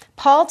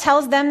 Paul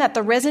tells them that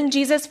the risen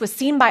Jesus was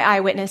seen by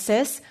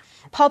eyewitnesses.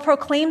 Paul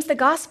proclaims the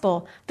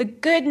gospel, the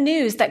good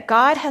news that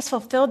God has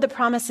fulfilled the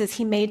promises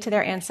he made to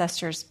their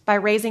ancestors by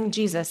raising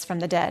Jesus from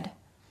the dead.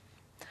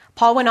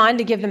 Paul went on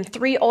to give them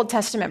 3 Old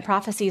Testament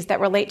prophecies that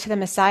relate to the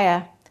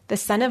Messiah, the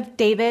Son of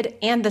David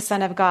and the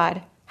Son of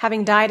God,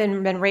 having died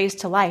and been raised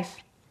to life.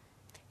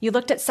 You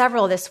looked at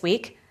several this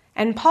week,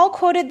 and Paul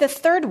quoted the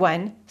third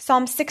one,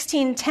 Psalm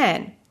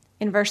 16:10,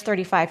 in verse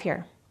 35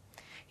 here.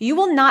 You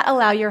will not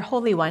allow your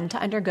Holy One to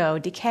undergo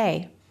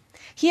decay.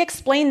 He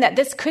explained that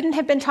this couldn't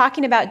have been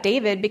talking about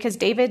David because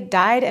David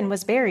died and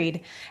was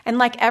buried, and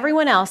like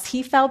everyone else,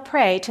 he fell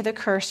prey to the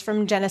curse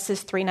from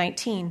Genesis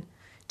 3:19,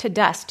 to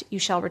dust you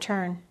shall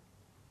return.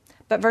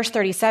 But verse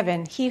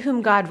 37, he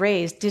whom God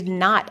raised did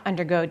not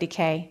undergo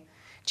decay.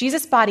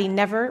 Jesus' body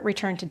never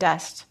returned to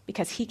dust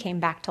because he came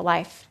back to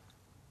life.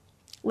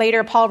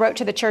 Later, Paul wrote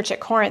to the church at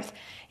Corinth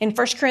in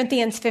 1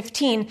 Corinthians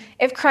 15,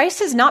 if Christ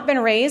has not been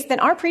raised, then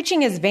our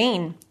preaching is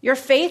vain. Your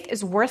faith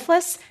is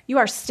worthless. You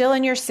are still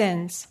in your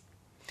sins.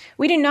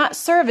 We do not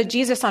serve a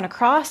Jesus on a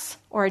cross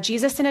or a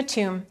Jesus in a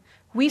tomb.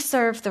 We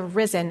serve the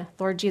risen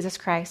Lord Jesus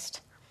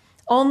Christ.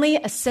 Only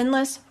a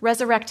sinless,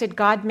 resurrected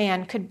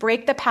God-man could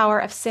break the power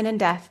of sin and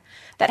death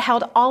that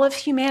held all of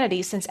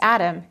humanity since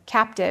Adam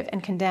captive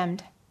and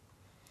condemned.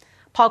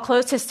 Paul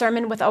closed his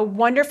sermon with a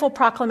wonderful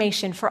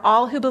proclamation for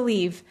all who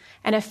believe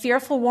and a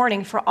fearful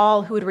warning for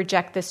all who would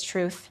reject this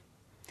truth.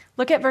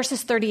 Look at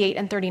verses 38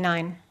 and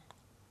 39.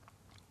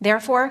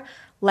 Therefore,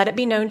 let it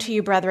be known to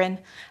you, brethren,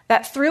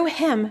 that through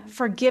him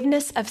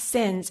forgiveness of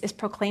sins is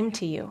proclaimed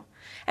to you.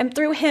 And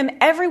through him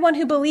everyone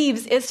who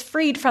believes is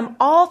freed from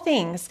all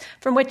things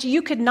from which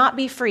you could not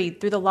be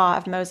freed through the law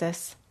of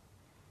Moses.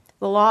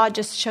 The law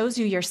just shows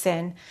you your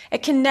sin.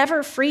 It can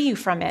never free you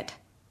from it.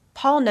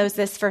 Paul knows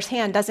this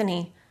firsthand, doesn't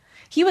he?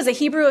 He was a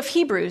Hebrew of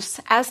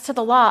Hebrews, as to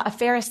the law a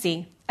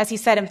Pharisee, as he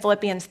said in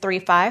Philippians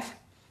 3:5.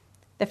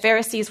 The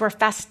Pharisees were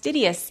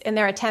fastidious in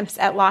their attempts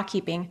at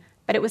law-keeping,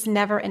 but it was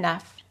never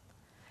enough.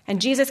 And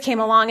Jesus came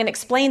along and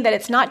explained that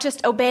it's not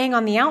just obeying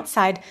on the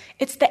outside,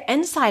 it's the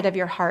inside of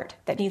your heart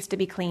that needs to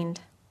be cleaned.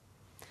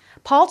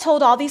 Paul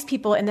told all these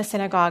people in the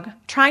synagogue,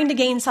 trying to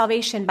gain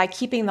salvation by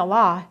keeping the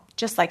law,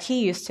 just like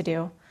he used to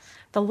do.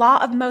 The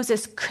law of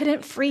Moses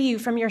couldn't free you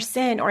from your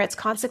sin or its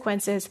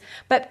consequences,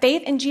 but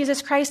faith in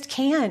Jesus Christ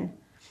can.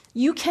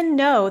 You can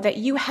know that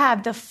you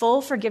have the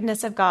full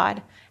forgiveness of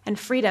God and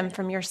freedom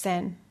from your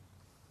sin.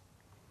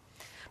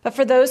 But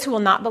for those who will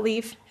not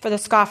believe, for the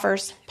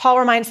scoffers, Paul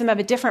reminds them of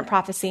a different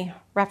prophecy,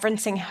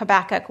 referencing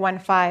Habakkuk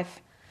 1:5.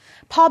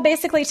 Paul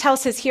basically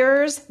tells his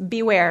hearers,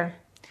 beware.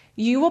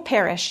 You will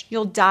perish,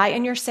 you'll die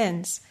in your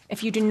sins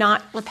if you do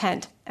not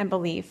repent and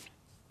believe.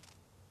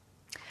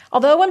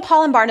 Although when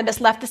Paul and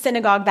Barnabas left the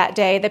synagogue that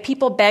day, the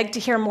people begged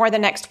to hear more the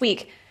next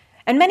week,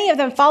 and many of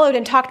them followed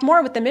and talked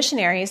more with the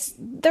missionaries,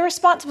 the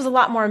response was a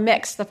lot more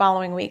mixed the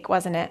following week,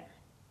 wasn't it?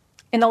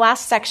 In the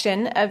last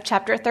section of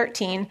chapter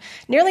 13,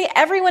 nearly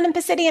everyone in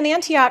Pisidian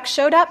Antioch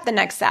showed up the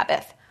next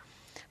Sabbath.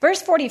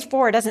 Verse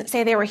 44 doesn't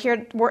say they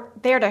were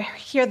there to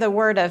hear the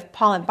word of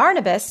Paul and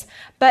Barnabas,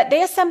 but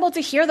they assembled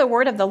to hear the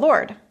word of the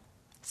Lord.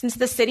 Since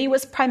the city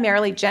was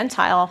primarily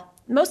Gentile,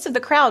 most of the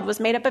crowd was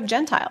made up of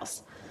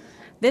Gentiles.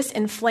 This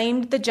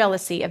inflamed the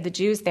jealousy of the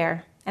Jews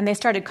there, and they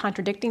started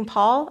contradicting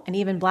Paul and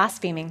even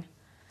blaspheming.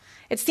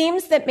 It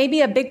seems that maybe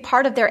a big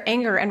part of their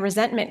anger and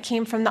resentment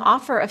came from the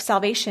offer of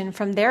salvation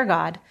from their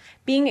God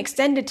being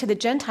extended to the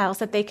Gentiles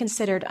that they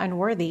considered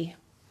unworthy.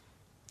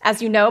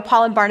 As you know,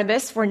 Paul and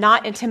Barnabas were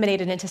not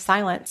intimidated into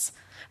silence.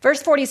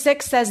 Verse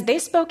 46 says, "They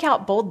spoke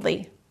out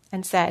boldly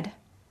and said,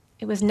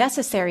 'It was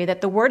necessary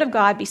that the word of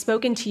God be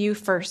spoken to you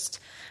first.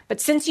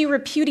 But since you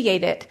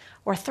repudiate it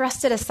or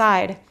thrust it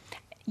aside,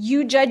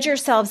 you judge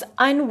yourselves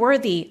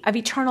unworthy of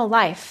eternal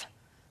life.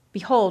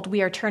 Behold,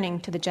 we are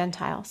turning to the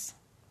Gentiles.'"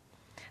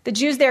 The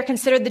Jews there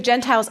considered the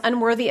Gentiles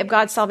unworthy of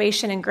God's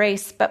salvation and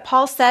grace, but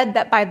Paul said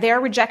that by their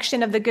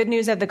rejection of the good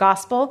news of the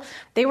gospel,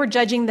 they were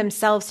judging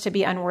themselves to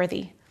be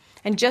unworthy.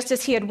 And just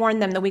as he had warned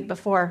them the week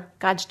before,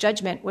 God's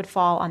judgment would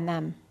fall on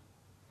them.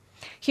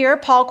 Here,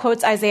 Paul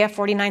quotes Isaiah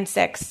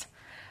 49:6.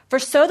 "For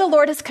so the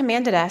Lord has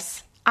commanded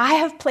us, I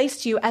have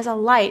placed you as a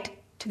light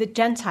to the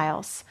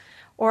Gentiles,"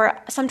 or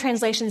some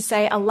translations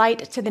say a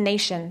light to the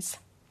nations,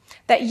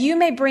 "that you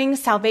may bring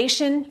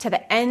salvation to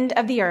the end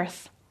of the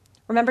earth."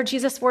 Remember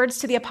Jesus' words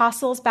to the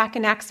apostles back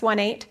in Acts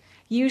 1:8,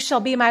 "You shall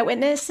be my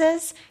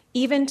witnesses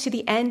even to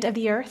the end of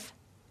the earth."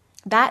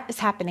 That is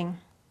happening.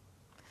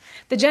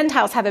 The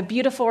Gentiles have a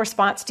beautiful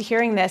response to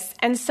hearing this,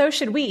 and so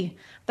should we.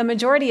 The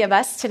majority of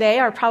us today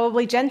are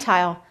probably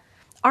Gentile.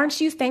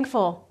 Aren't you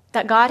thankful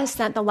that God has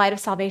sent the light of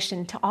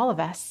salvation to all of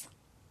us?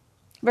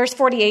 Verse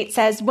 48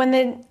 says, "When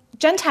the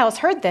Gentiles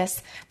heard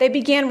this, they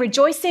began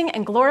rejoicing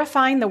and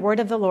glorifying the word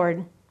of the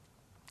Lord.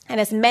 And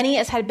as many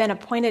as had been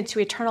appointed to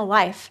eternal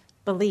life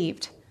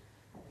believed."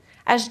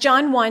 As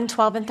John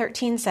 1:12 and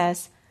 13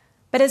 says,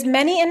 "But as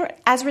many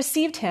as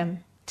received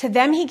him, to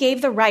them he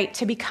gave the right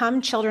to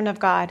become children of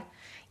God,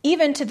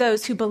 even to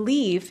those who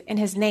believe in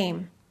his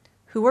name,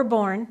 who were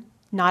born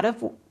not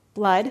of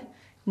blood,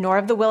 nor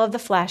of the will of the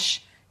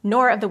flesh,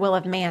 nor of the will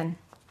of man,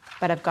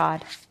 but of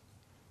God."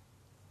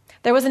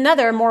 There was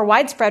another, more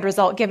widespread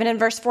result given in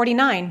verse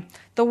 49.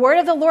 The word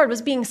of the Lord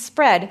was being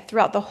spread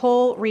throughout the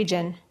whole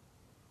region.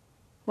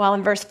 While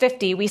in verse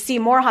 50, we see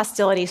more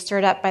hostility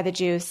stirred up by the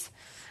Jews.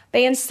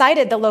 They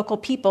incited the local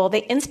people, they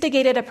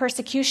instigated a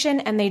persecution,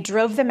 and they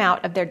drove them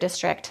out of their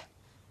district.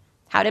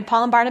 How did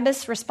Paul and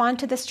Barnabas respond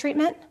to this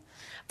treatment?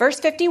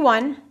 Verse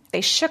 51, "They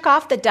shook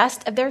off the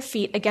dust of their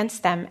feet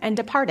against them and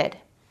departed."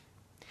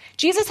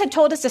 Jesus had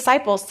told his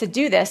disciples to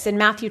do this in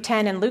Matthew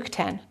 10 and Luke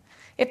 10.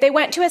 If they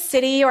went to a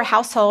city or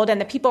household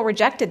and the people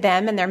rejected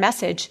them and their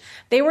message,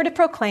 they were to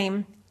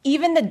proclaim,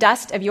 "Even the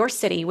dust of your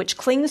city, which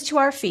clings to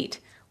our feet,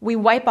 we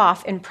wipe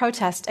off in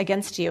protest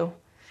against you.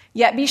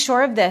 Yet be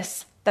sure of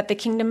this, that the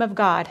kingdom of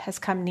God has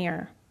come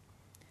near."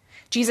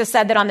 Jesus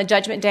said that on the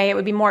judgment day it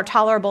would be more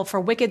tolerable for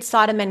wicked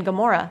Sodom and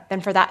Gomorrah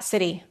than for that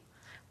city.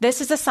 This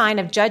is a sign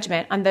of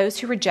judgment on those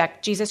who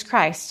reject Jesus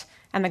Christ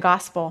and the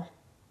gospel.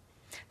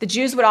 The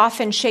Jews would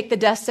often shake the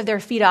dust of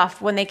their feet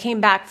off when they came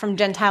back from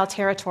Gentile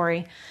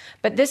territory,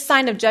 but this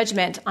sign of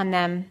judgment on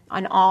them,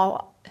 on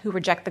all who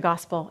reject the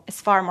gospel, is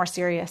far more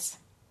serious.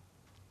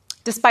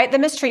 Despite the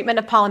mistreatment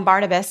of Paul and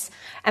Barnabas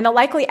and the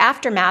likely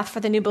aftermath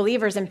for the new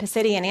believers in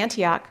Pisidia and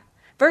Antioch,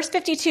 verse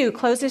 52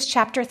 closes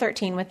chapter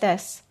 13 with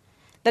this: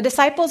 "The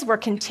disciples were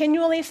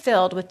continually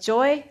filled with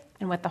joy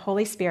and with the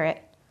Holy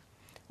Spirit."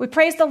 We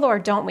praise the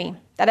Lord, don't we?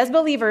 That as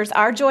believers,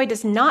 our joy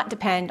does not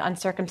depend on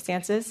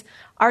circumstances.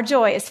 Our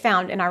joy is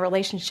found in our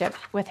relationship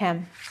with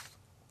him.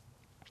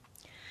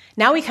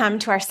 Now we come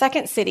to our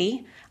second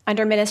city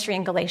under ministry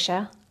in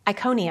Galatia,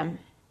 Iconium.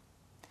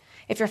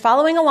 If you're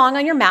following along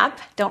on your map,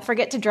 don't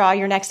forget to draw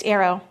your next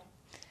arrow.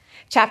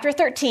 Chapter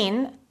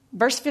 13,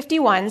 verse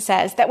 51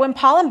 says that when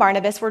Paul and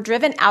Barnabas were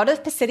driven out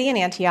of Pisidia and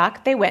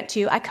Antioch, they went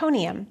to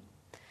Iconium.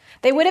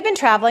 They would have been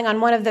traveling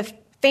on one of the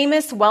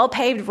famous,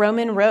 well-paved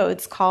Roman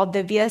roads called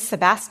the Via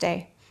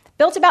Sebaste,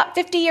 built about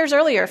 50 years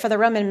earlier for the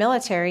Roman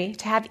military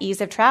to have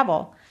ease of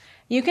travel.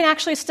 You can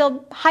actually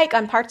still hike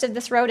on parts of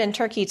this road in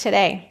Turkey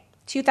today,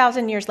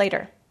 2,000 years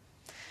later.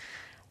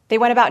 They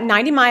went about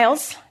 90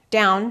 miles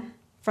down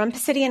from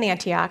Pisidia and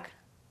Antioch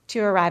to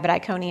arrive at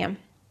Iconium.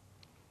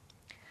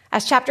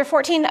 As chapter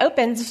 14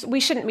 opens, we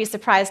shouldn't be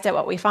surprised at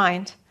what we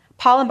find.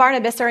 Paul and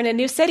Barnabas are in a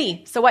new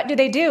city, so what do?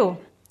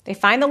 They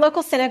find the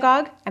local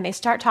synagogue and they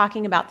start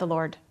talking about the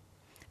Lord.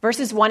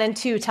 Verses 1 and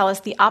 2 tell us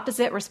the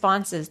opposite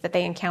responses that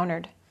they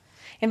encountered.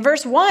 In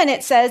verse 1,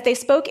 it says they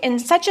spoke in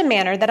such a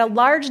manner that a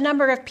large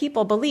number of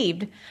people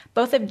believed,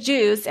 both of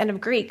Jews and of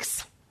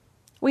Greeks.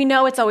 We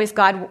know it's always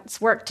God's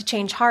work to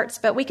change hearts,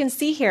 but we can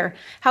see here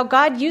how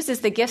God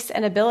uses the gifts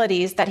and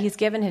abilities that he's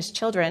given his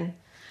children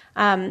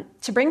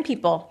to bring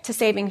people to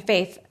saving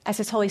faith as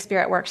his Holy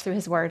Spirit works through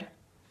his word.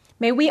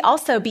 May we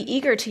also be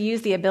eager to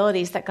use the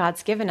abilities that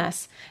God's given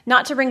us,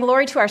 not to bring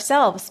glory to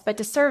ourselves, but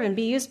to serve and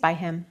be used by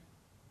him.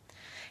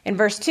 In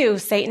verse 2,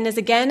 Satan is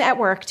again at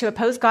work to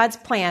oppose God's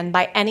plan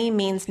by any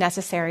means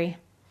necessary.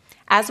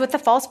 As with the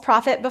false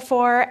prophet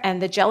before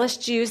and the jealous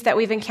Jews that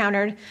we've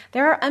encountered,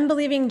 there are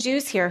unbelieving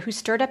Jews here who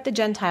stirred up the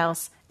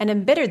Gentiles and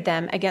embittered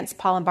them against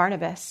Paul and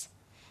Barnabas.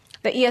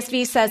 The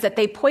ESV says that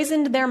they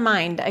poisoned their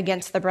mind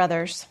against the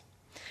brothers.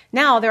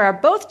 Now there are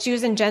both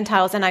Jews and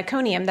Gentiles in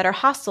Iconium that are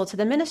hostile to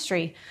the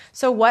ministry.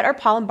 So what are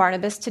Paul and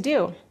Barnabas to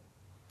do?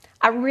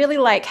 I really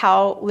like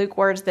how Luke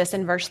words this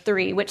in verse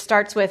 3, which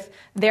starts with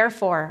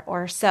therefore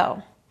or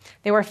so.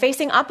 They were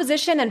facing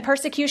opposition and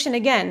persecution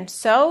again.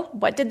 So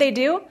what did they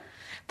do?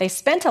 They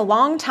spent a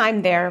long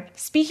time there,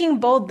 speaking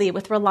boldly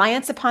with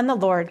reliance upon the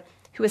Lord,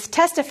 who is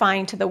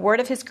testifying to the word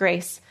of his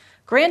grace,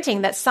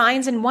 granting that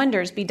signs and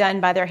wonders be done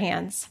by their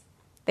hands.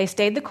 They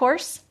stayed the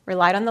course,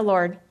 relied on the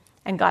Lord,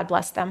 and God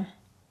blessed them.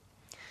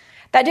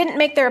 That didn't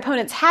make their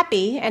opponents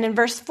happy, and in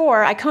verse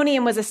 4,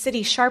 Iconium was a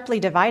city sharply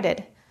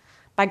divided.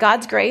 By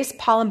God's grace,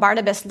 Paul and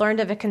Barnabas learned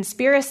of a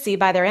conspiracy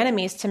by their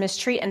enemies to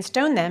mistreat and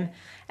stone them,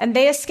 and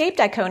they escaped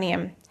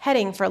Iconium,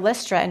 heading for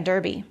Lystra and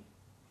Derbe.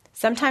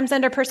 Sometimes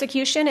under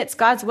persecution, it's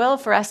God's will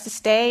for us to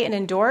stay and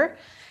endure,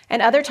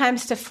 and other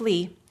times to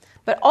flee,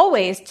 but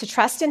always to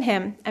trust in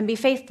him and be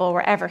faithful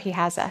wherever he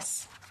has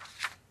us.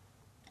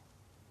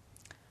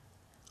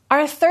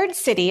 Our third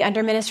city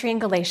under ministry in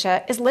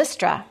Galatia is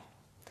Lystra.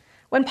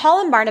 When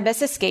Paul and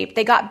Barnabas escaped,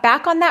 they got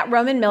back on that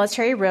Roman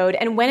military road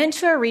and went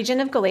into a region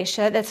of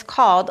Galatia that's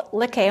called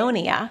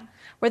Lycaonia,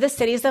 where the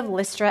cities of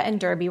Lystra and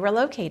Derbe were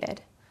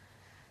located.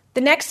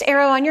 The next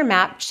arrow on your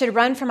map should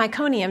run from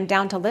Iconium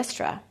down to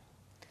Lystra.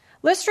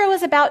 Lystra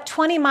was about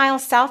 20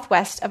 miles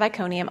southwest of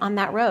Iconium on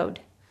that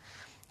road.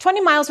 20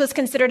 miles was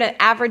considered an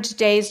average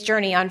day's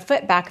journey on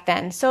foot back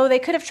then, so they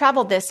could have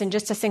traveled this in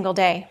just a single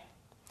day.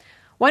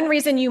 One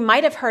reason you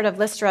might have heard of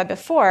Lystra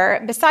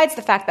before, besides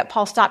the fact that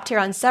Paul stopped here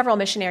on several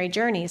missionary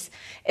journeys,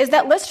 is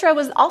that Lystra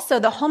was also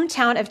the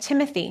hometown of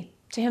Timothy,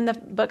 to whom the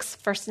books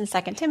 1st and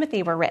 2nd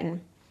Timothy were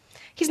written.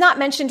 He's not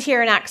mentioned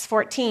here in Acts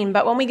 14,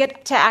 but when we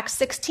get to Acts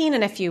 16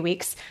 in a few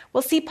weeks,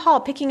 we'll see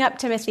Paul picking up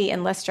Timothy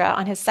in Lystra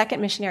on his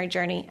second missionary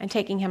journey and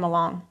taking him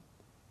along.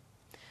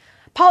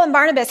 Paul and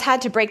Barnabas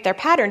had to break their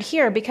pattern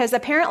here because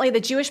apparently the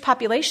Jewish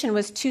population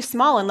was too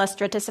small in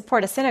Lystra to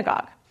support a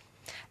synagogue.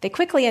 They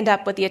quickly end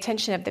up with the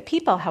attention of the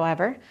people,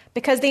 however,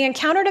 because they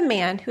encountered a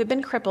man who had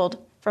been crippled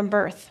from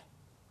birth.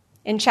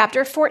 In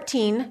chapter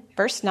 14,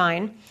 verse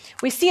 9,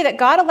 we see that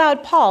God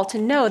allowed Paul to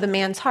know the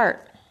man's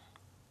heart.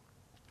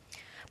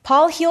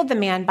 Paul healed the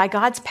man by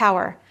God's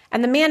power,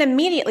 and the man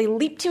immediately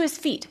leaped to his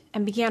feet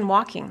and began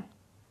walking.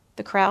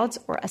 The crowds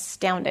were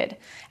astounded,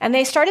 and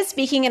they started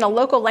speaking in a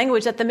local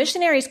language that the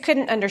missionaries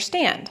couldn't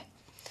understand.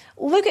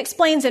 Luke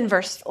explains in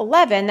verse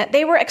 11 that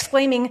they were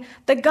exclaiming,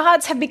 "The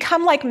gods have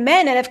become like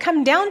men and have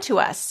come down to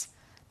us."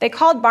 They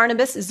called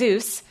Barnabas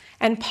Zeus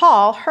and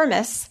Paul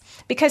Hermes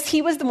because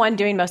he was the one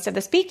doing most of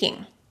the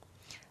speaking.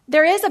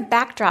 There is a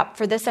backdrop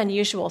for this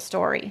unusual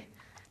story.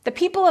 The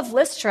people of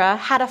Lystra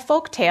had a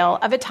folk tale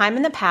of a time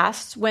in the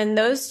past when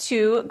those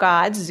two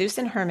gods, Zeus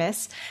and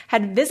Hermes,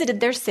 had visited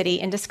their city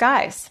in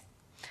disguise.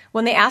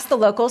 When they asked the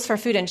locals for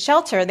food and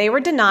shelter, they were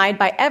denied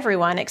by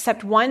everyone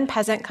except one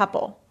peasant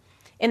couple.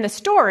 In the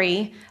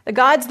story, the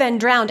gods then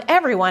drowned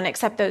everyone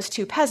except those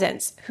two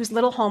peasants, whose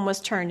little home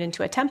was turned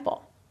into a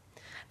temple.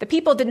 The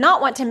people did not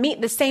want to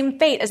meet the same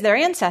fate as their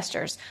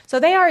ancestors, so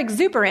they are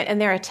exuberant in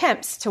their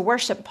attempts to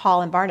worship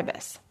Paul and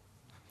Barnabas.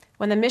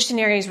 When the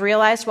missionaries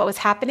realized what was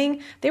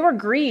happening, they were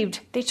grieved.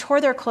 They tore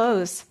their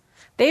clothes.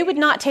 They would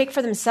not take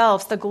for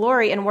themselves the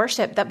glory and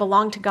worship that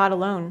belonged to God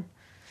alone.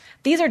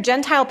 These are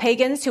Gentile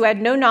pagans who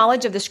had no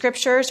knowledge of the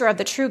scriptures or of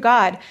the true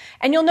God.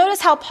 And you'll notice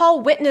how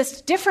Paul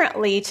witnessed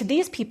differently to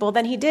these people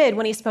than he did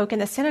when he spoke in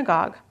the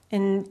synagogue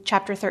in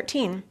chapter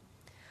 13.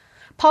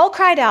 Paul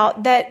cried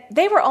out that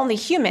they were only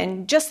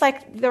human, just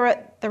like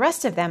the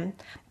rest of them,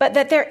 but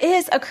that there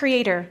is a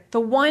creator,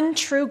 the one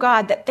true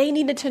God that they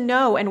needed to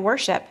know and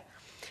worship.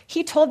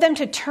 He told them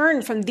to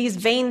turn from these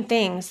vain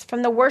things,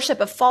 from the worship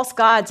of false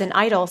gods and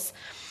idols,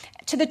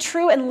 to the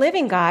true and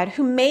living God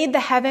who made the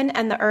heaven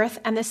and the earth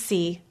and the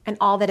sea and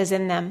all that is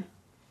in them.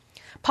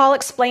 Paul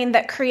explained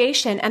that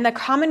creation and the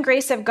common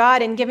grace of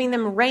God in giving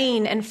them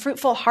rain and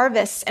fruitful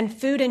harvests and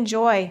food and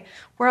joy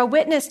were a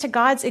witness to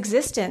God's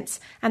existence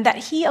and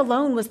that he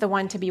alone was the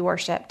one to be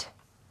worshipped.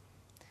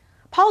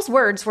 Paul's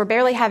words were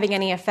barely having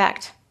any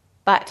effect,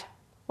 but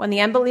when the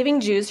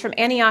unbelieving Jews from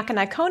Antioch and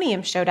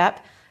Iconium showed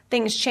up,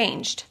 things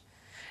changed.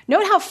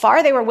 Note how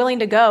far they were willing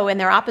to go in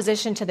their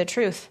opposition to the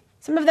truth.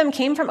 Some of them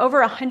came from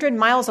over 100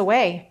 miles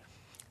away.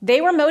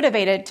 They were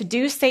motivated to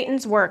do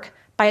Satan's work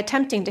by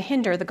attempting to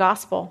hinder the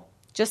gospel,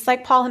 just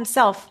like Paul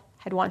himself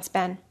had once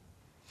been.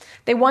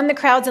 They won the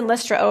crowds in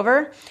Lystra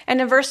over,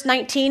 and in verse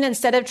 19,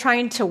 instead of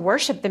trying to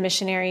worship the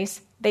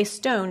missionaries, they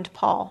stoned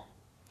Paul.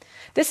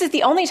 This is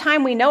the only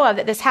time we know of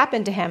that this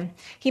happened to him.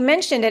 He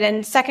mentioned it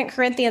in 2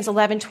 Corinthians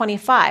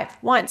 11:25,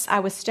 "Once I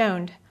was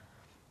stoned."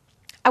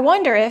 I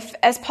wonder if,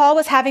 as Paul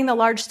was having the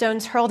large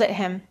stones hurled at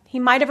him, he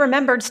might have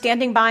remembered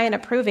standing by and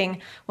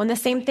approving when the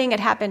same thing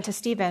had happened to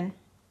Stephen.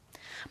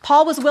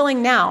 Paul was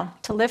willing now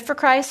to live for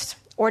Christ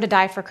or to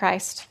die for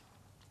Christ.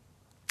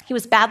 He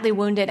was badly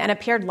wounded and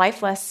appeared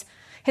lifeless.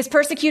 His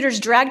persecutors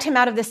dragged him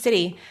out of the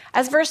city,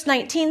 as verse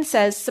 19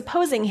 says,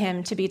 supposing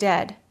him to be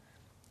dead.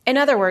 In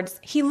other words,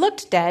 he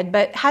looked dead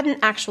but hadn't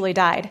actually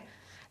died.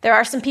 There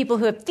are some people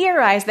who have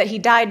theorized that he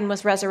died and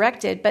was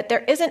resurrected, but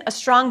there isn't a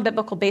strong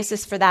biblical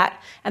basis for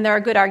that, and there are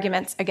good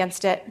arguments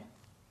against it.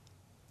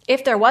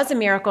 If there was a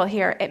miracle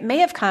here, it may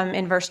have come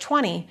in verse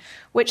 20,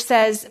 which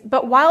says,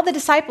 "But while the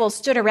disciples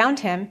stood around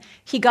him,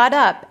 he got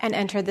up and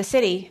entered the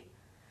city.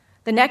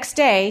 The next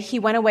day, he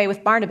went away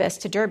with Barnabas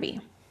to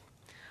Derbe."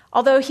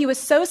 Although he was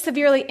so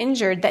severely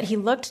injured that he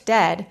looked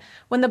dead,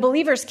 when the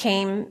believers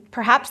came,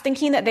 perhaps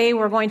thinking that they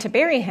were going to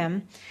bury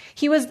him,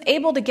 he was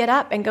able to get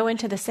up and go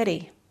into the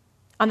city.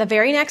 On the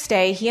very next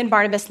day, he and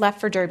Barnabas left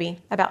for Derbe,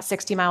 about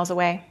 60 miles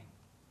away.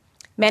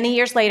 Many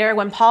years later,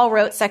 when Paul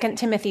wrote 2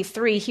 Timothy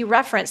 3, he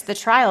referenced the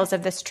trials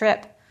of this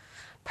trip.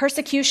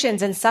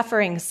 Persecutions and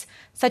sufferings,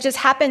 such as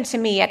happened to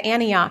me at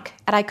Antioch,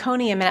 at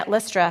Iconium, and at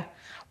Lystra.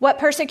 What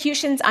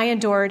persecutions I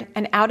endured,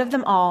 and out of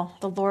them all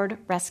the Lord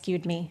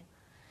rescued me.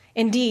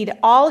 Indeed,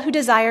 all who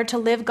desire to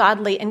live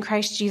godly in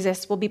Christ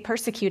Jesus will be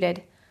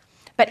persecuted.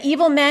 But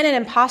evil men and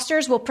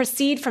impostors will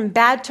proceed from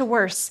bad to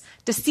worse,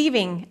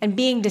 deceiving and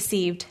being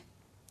deceived.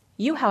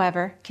 You,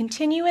 however,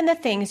 continue in the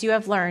things you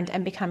have learned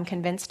and become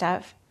convinced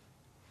of.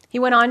 He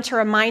went on to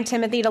remind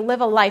Timothy to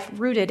live a life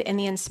rooted in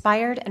the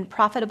inspired and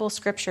profitable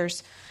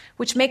scriptures,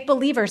 which make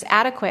believers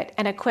adequate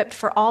and equipped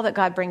for all that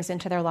God brings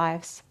into their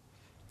lives.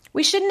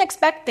 We shouldn't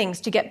expect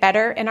things to get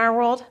better in our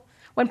world.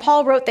 When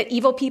Paul wrote that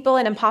evil people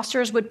and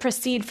impostors would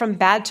proceed from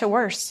bad to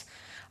worse,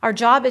 our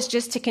job is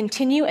just to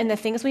continue in the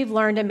things we've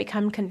learned and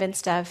become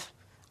convinced of,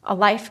 a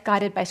life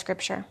guided by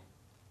Scripture.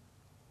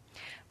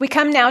 We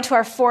come now to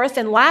our fourth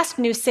and last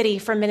new city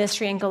for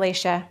ministry in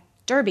Galatia,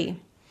 Derbe.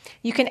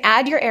 You can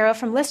add your arrow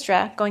from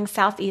Lystra going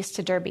southeast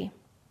to Derbe.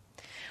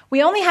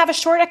 We only have a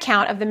short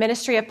account of the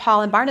ministry of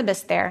Paul and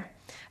Barnabas there.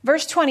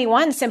 Verse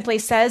 21 simply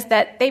says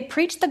that they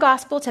preached the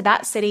gospel to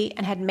that city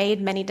and had made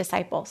many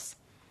disciples.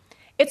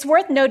 It's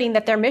worth noting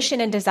that their mission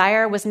and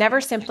desire was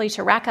never simply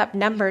to rack up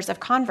numbers of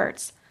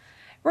converts.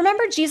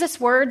 Remember Jesus'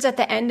 words at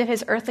the end of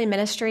his earthly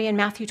ministry in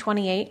Matthew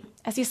 28,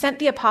 as he sent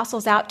the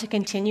apostles out to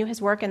continue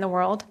his work in the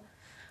world?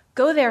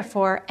 "Go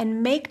therefore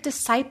and make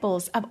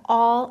disciples of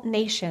all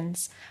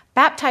nations,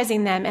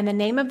 baptizing them in the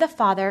name of the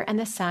Father and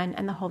the Son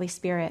and the Holy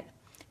Spirit,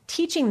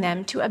 teaching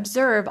them to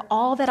observe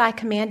all that I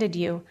commanded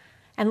you.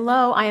 And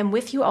lo, I am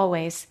with you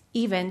always,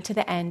 even to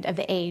the end of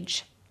the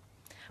age."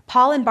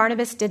 Paul and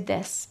Barnabas did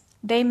this.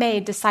 They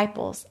made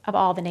disciples of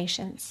all the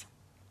nations.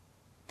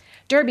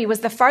 Derbe was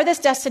the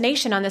farthest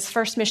destination on this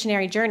first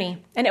missionary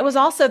journey, and it was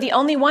also the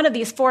only one of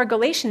these 4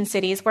 Galatian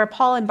cities where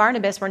Paul and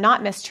Barnabas were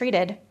not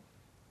mistreated.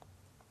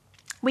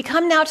 We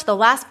come now to the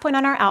last point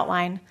on our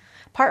outline,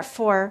 part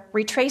 4,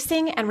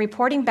 retracing and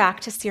reporting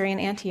back to Syrian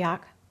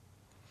Antioch.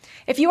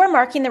 If you are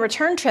marking the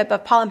return trip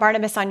of Paul and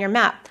Barnabas on your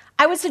map,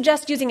 I would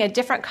suggest using a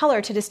different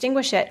color to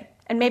distinguish it,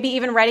 and maybe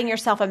even writing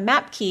yourself a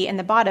map key in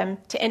the bottom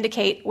to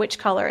indicate which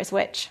color is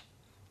which.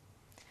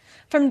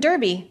 From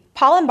Derbe,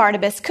 Paul and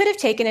Barnabas could have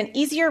taken an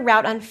easier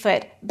route on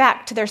foot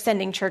back to their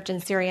sending church in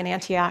Syrian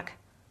Antioch.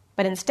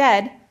 But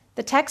instead,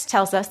 the text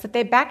tells us that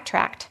they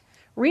backtracked,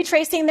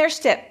 retracing their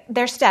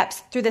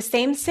steps through the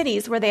same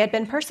cities where they had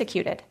been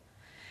persecuted.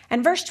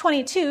 And verse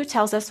 22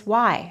 tells us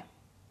why.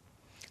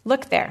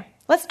 Look there.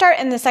 Let's start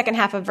in the second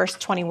half of verse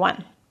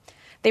 21.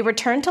 They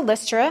returned to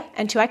Lystra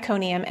and to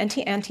Iconium and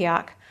to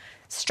Antioch,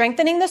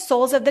 strengthening the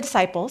souls of the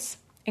disciples,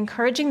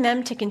 encouraging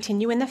them to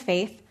continue in the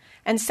faith,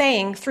 and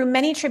saying, "Through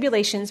many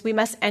tribulations we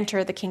must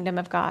enter the kingdom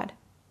of God."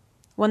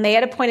 When they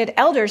had appointed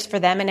elders for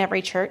them in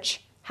every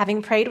church,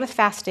 having prayed with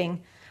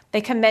fasting, they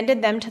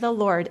commended them to the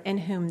Lord in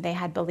whom they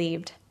had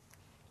believed.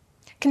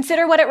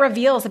 Consider what it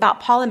reveals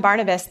about Paul and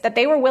Barnabas, that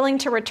they were willing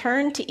to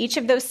return to each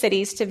of those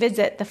cities to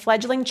visit the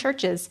fledgling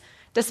churches,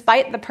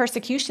 despite the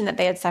persecution that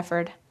they had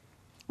suffered.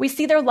 We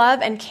see their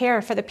love and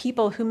care for the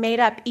people who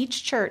made up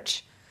each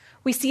church.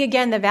 We see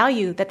again the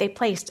value that they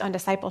placed on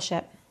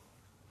discipleship.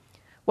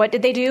 What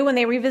did they do when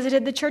they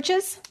revisited the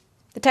churches?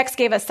 The text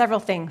gave us several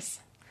things.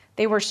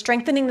 They were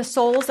strengthening the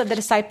souls of the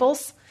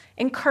disciples,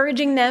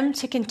 encouraging them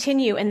to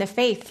continue in the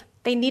faith.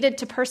 They needed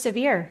to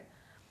persevere.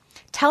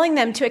 Telling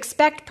them to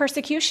expect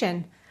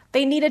persecution.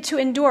 They needed to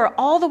endure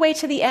all the way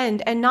to the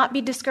end and not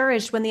be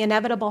discouraged when the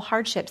inevitable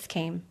hardships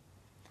came.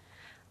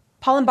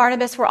 Paul and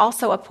Barnabas were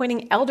also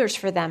appointing elders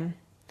for them.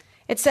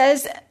 It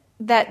says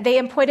that they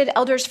appointed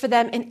elders for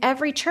them in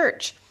every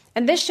church.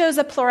 And this shows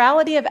a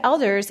plurality of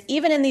elders,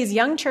 even in these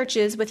young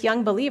churches with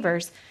young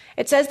believers.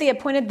 It says they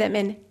appointed them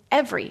in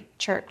every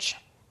church.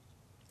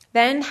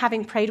 Then,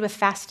 having prayed with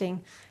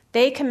fasting,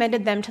 they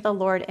commended them to the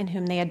Lord in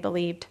whom they had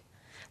believed.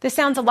 This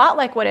sounds a lot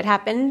like what had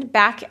happened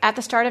back at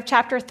the start of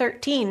chapter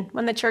 13,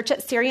 when the church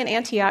at Syrian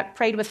Antioch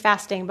prayed with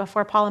fasting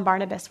before Paul and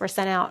Barnabas were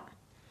sent out.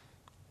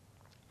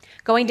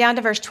 Going down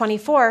to verse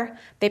 24,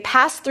 they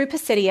passed through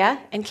Pisidia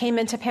and came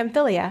into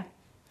Pamphylia.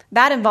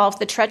 That involves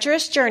the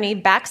treacherous journey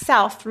back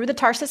south through the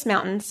Tarsus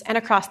Mountains and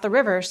across the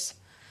rivers.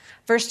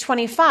 Verse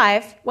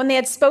 25, when they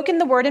had spoken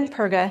the word in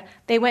Perga,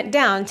 they went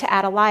down to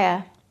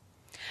Attalia.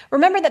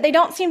 Remember that they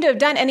don't seem to have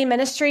done any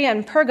ministry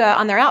in Perga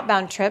on their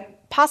outbound trip,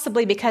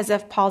 possibly because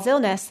of Paul's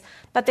illness,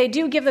 but they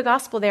do give the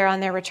gospel there on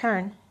their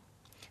return.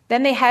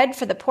 Then they head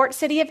for the port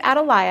city of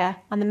Attalia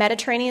on the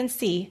Mediterranean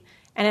Sea,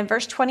 and in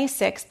verse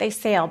 26, they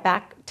sail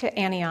back to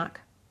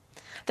Antioch.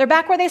 They're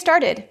back where they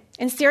started,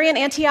 in Syrian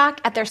Antioch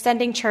at their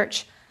sending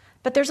church.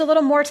 But there's a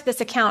little more to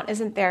this account,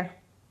 isn't there?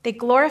 They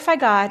glorify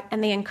God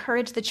and they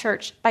encourage the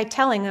church by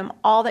telling them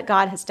all that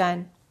God has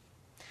done.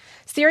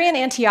 Syrian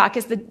Antioch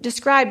is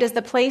described as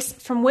the place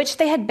from which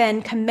they had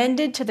been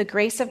commended to the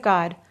grace of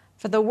God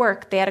for the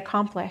work they had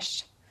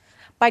accomplished.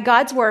 By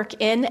God's work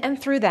in and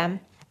through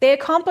them, they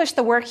accomplished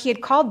the work he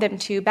had called them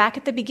to back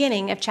at the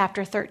beginning of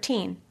chapter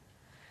 13.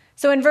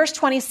 So in verse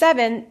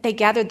 27, they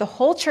gathered the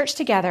whole church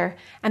together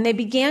and they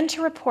began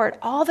to report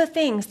all the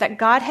things that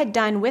God had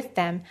done with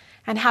them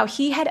and how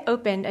he had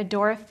opened a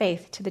door of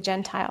faith to the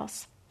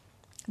Gentiles.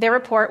 Their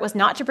report was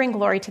not to bring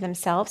glory to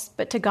themselves,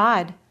 but to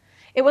God.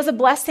 It was a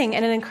blessing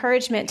and an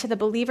encouragement to the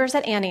believers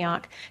at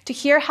Antioch to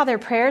hear how their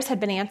prayers had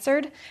been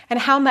answered and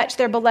how much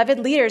their beloved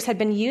leaders had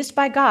been used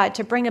by God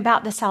to bring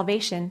about the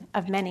salvation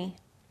of many.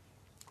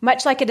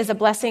 Much like it is a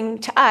blessing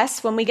to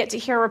us when we get to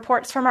hear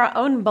reports from our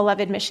own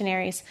beloved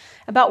missionaries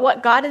about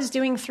what God is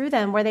doing through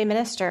them where they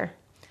minister.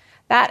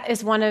 That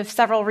is one of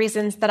several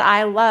reasons that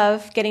I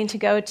love getting to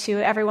go to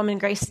Every Woman's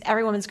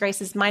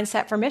Grace's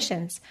Mindset for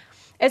Missions.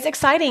 It's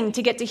exciting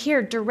to get to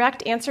hear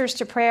direct answers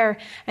to prayer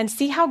and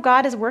see how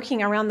God is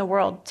working around the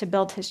world to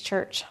build his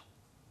church.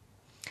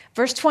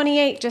 Verse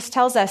 28 just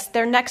tells us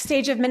their next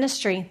stage of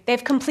ministry.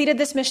 They've completed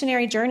this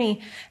missionary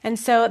journey, and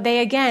so they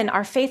again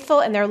are faithful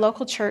in their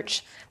local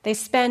church. They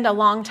spend a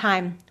long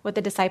time with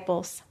the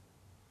disciples.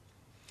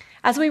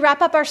 As we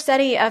wrap up our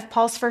study of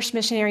Paul's first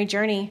missionary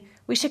journey,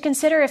 we should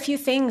consider a few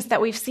things that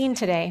we've seen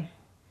today.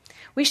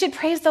 We should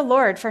praise the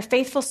Lord for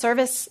faithful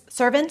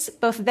servants,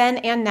 both then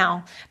and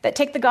now, that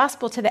take the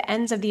gospel to the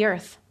ends of the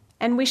earth.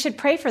 And we should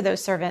pray for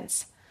those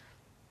servants.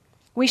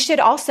 We should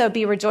also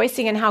be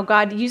rejoicing in how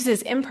God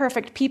uses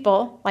imperfect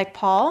people like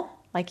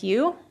Paul, like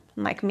you,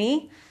 and like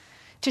me,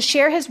 to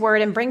share his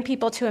word and bring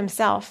people to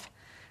himself.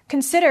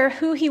 Consider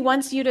who he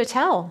wants you to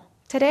tell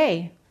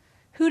today.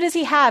 Who does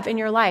he have in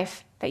your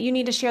life that you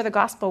need to share the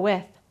gospel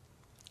with?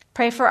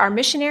 Pray for our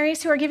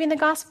missionaries who are giving the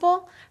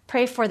gospel.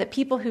 Pray for the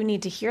people who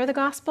need to hear the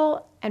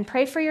gospel. And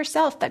pray for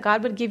yourself that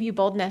God would give you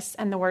boldness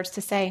and the words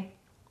to say.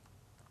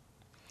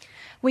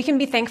 We can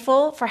be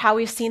thankful for how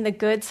we've seen the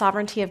good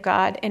sovereignty of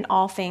God in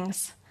all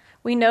things.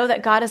 We know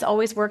that God is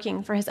always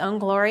working for his own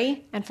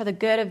glory and for the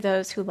good of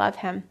those who love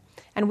him.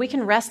 And we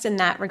can rest in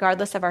that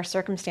regardless of our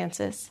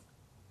circumstances.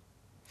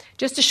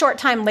 Just a short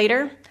time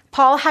later,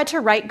 Paul had to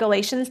write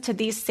Galatians to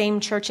these same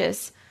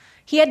churches.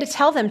 He had to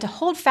tell them to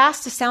hold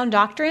fast to sound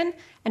doctrine,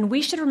 and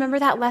we should remember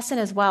that lesson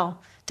as well,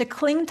 to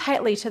cling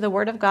tightly to the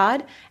word of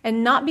God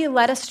and not be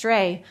led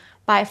astray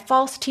by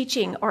false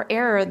teaching or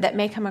error that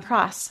may come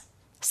across.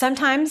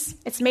 Sometimes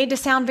it's made to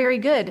sound very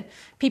good.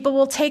 People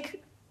will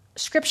take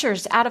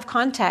scriptures out of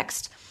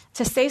context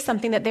to say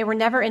something that they were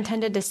never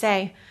intended to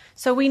say.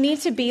 So we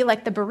need to be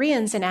like the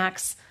Bereans in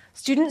Acts,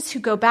 students who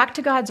go back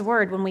to God's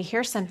word when we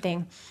hear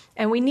something,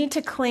 and we need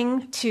to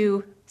cling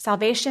to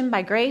salvation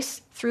by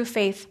grace through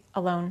faith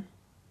alone.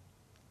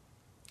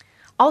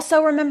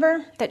 Also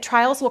remember that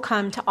trials will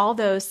come to all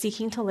those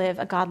seeking to live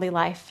a godly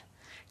life,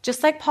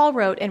 just like Paul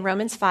wrote in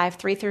Romans 5,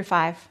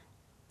 3-5.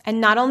 And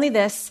not only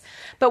this,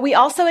 but we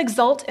also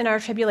exult in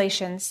our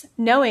tribulations,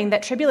 knowing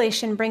that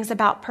tribulation brings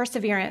about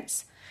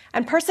perseverance,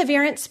 and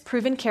perseverance,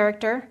 proven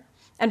character,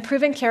 and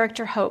proven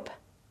character, hope.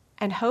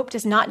 And hope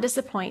does not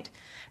disappoint,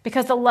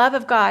 because the love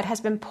of God has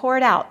been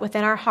poured out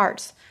within our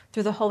hearts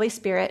through the Holy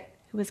Spirit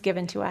who was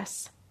given to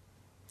us.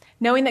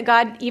 Knowing that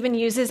God even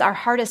uses our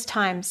hardest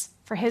times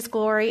for his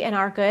glory and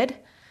our good,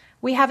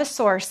 we have a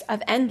source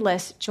of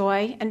endless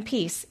joy and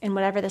peace in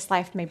whatever this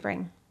life may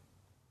bring.